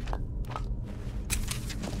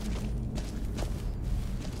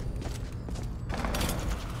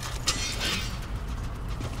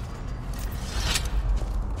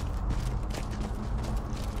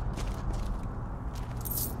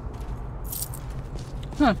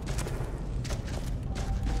 Huh.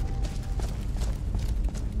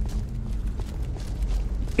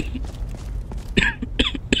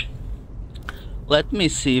 Let me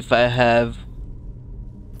see if I have.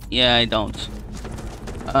 Yeah, I don't.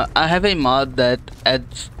 I have a mod that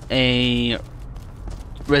adds a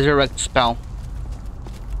resurrect spell.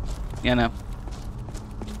 You know,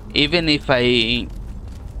 even if I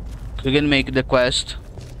couldn't make the quest,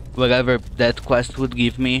 whatever that quest would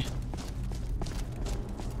give me,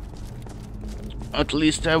 at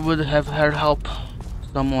least I would have her help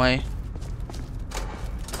some way.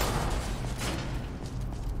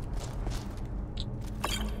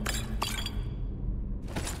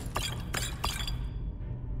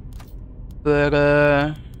 But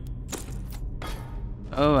oh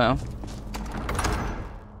well.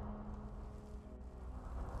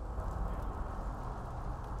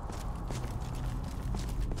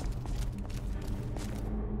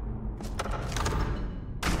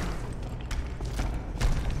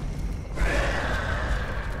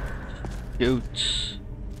 Shoot.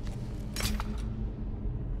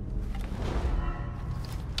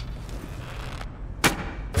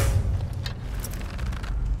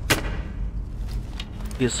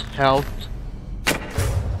 his health.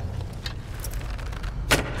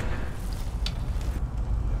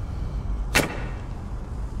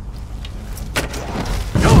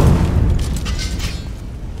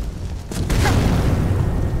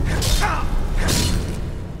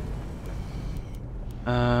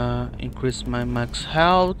 Increase my max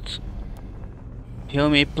health. Heal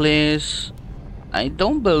me, please. I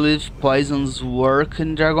don't believe poisons work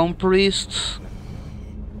in Dragon Priests.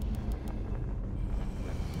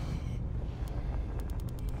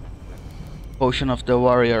 Potion of the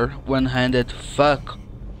Warrior, one-handed. Fuck.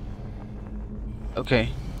 Okay,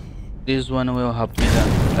 this one will help me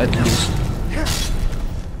then, at least.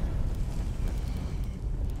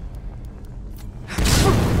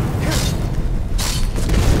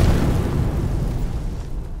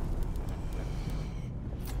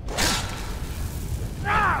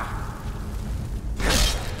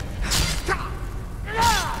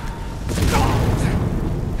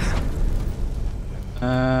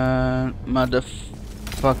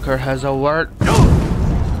 Motherfucker has a ward.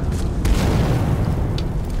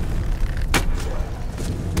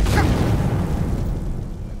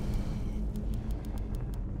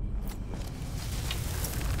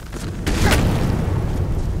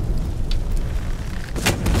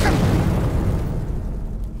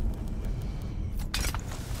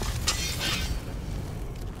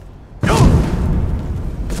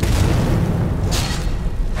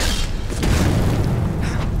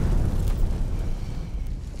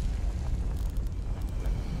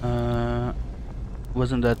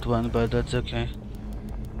 Wasn't that one, but that's okay.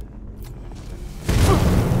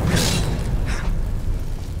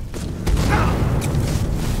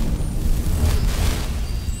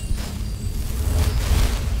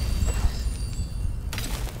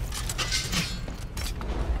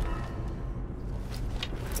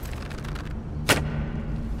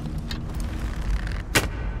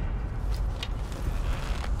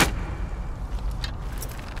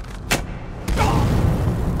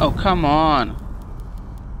 Oh, come on.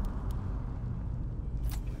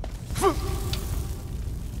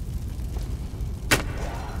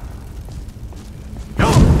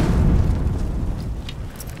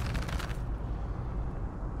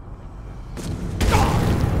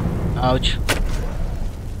 Ouch.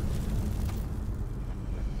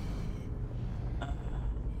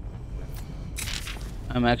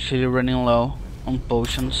 I'm actually running low on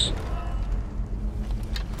potions.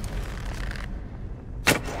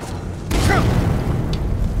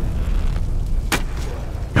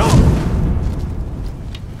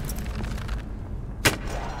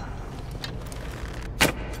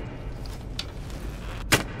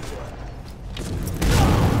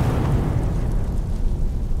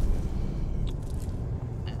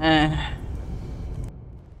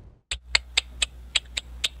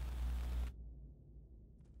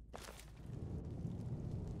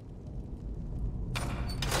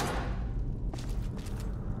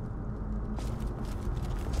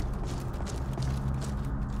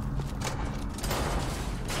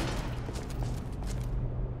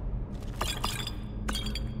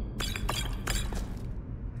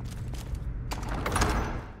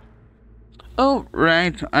 Oh,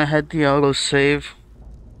 right, I had the auto save.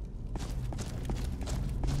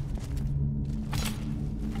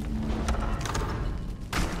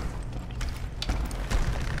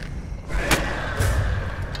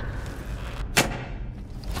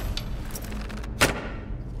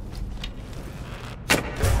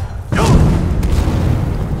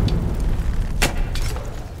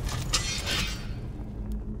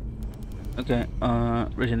 Okay,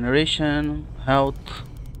 regeneration, health,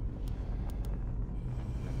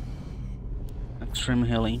 extreme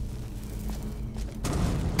healing.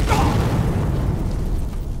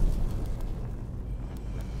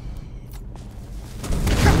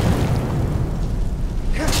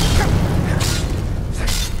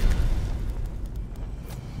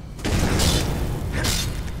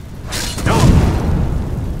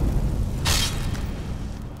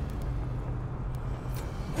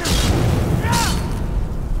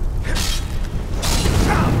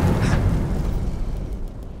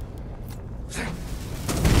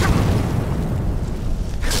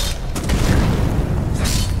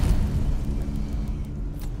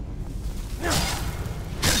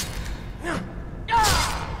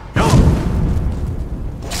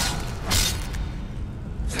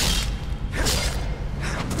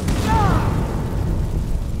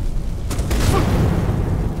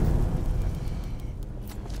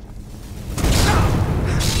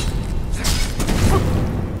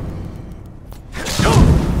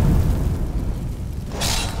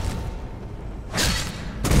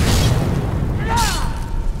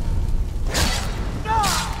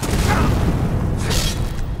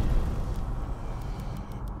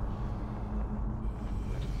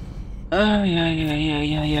 Ay, ay, ay,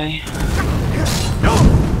 ay, ay, ay.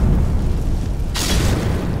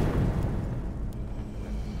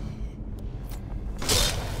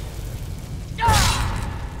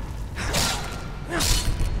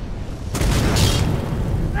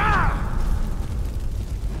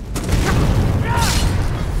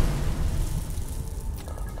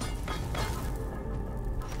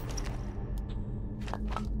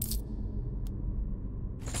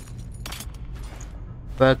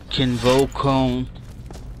 Fucking Volcom.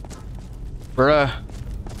 Bruh.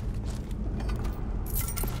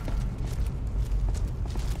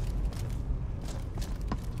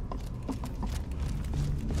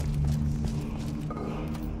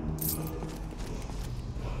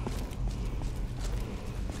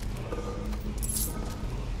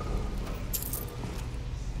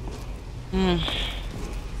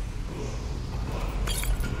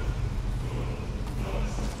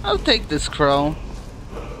 I'll take this crow.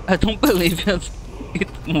 I don't believe it's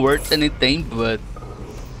worth anything, but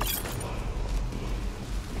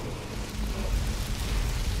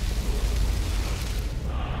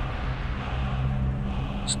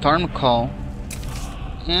Storm Call.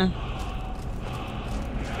 Yeah.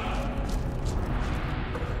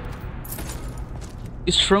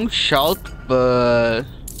 It's strong shout, but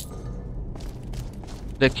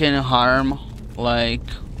they can harm like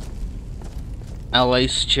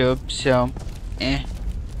allies too, so eh.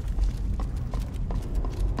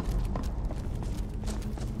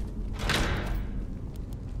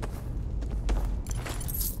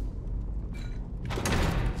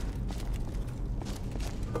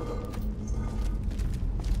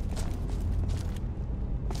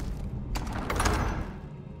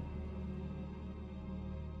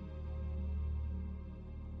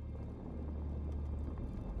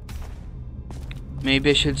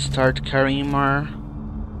 Maybe I should start carrying more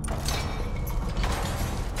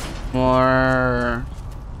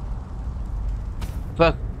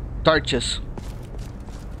fuck torches.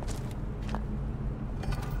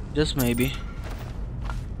 Just maybe.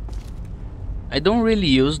 I don't really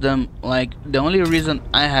use them, like the only reason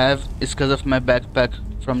I have is because of my backpack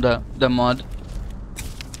from the mod.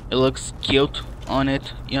 It looks cute on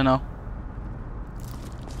it, you know.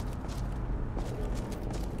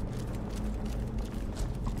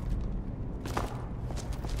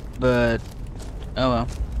 But oh well.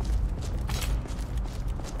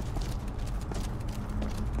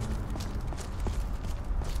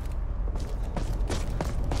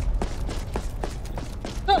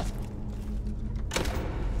 Huh.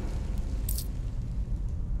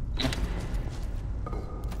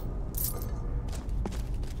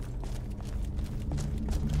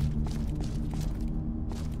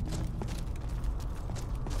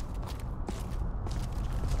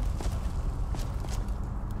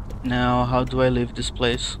 Now, how do I leave this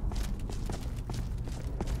place?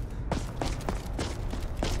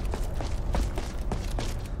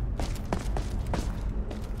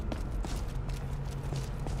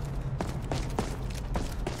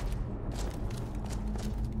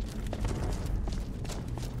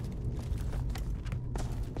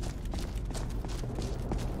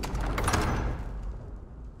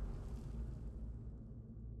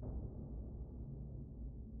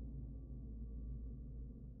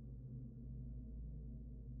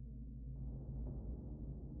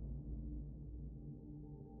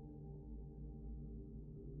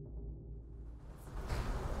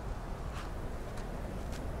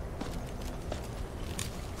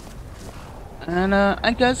 And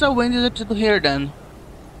I guess I'll end this episode here then.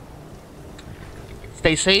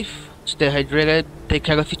 Stay safe, stay hydrated, take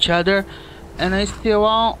care of each other, and I see you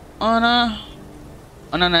all on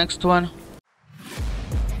the next one.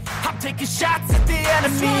 I'm taking shots at the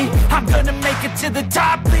enemy. I'm gonna make it to the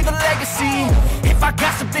top, leave a legacy. If I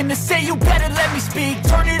got something to say, you better let me speak.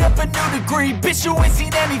 Turn it up a new degree, bitch, you ain't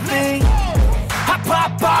seen anything. I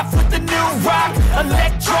pop off with the new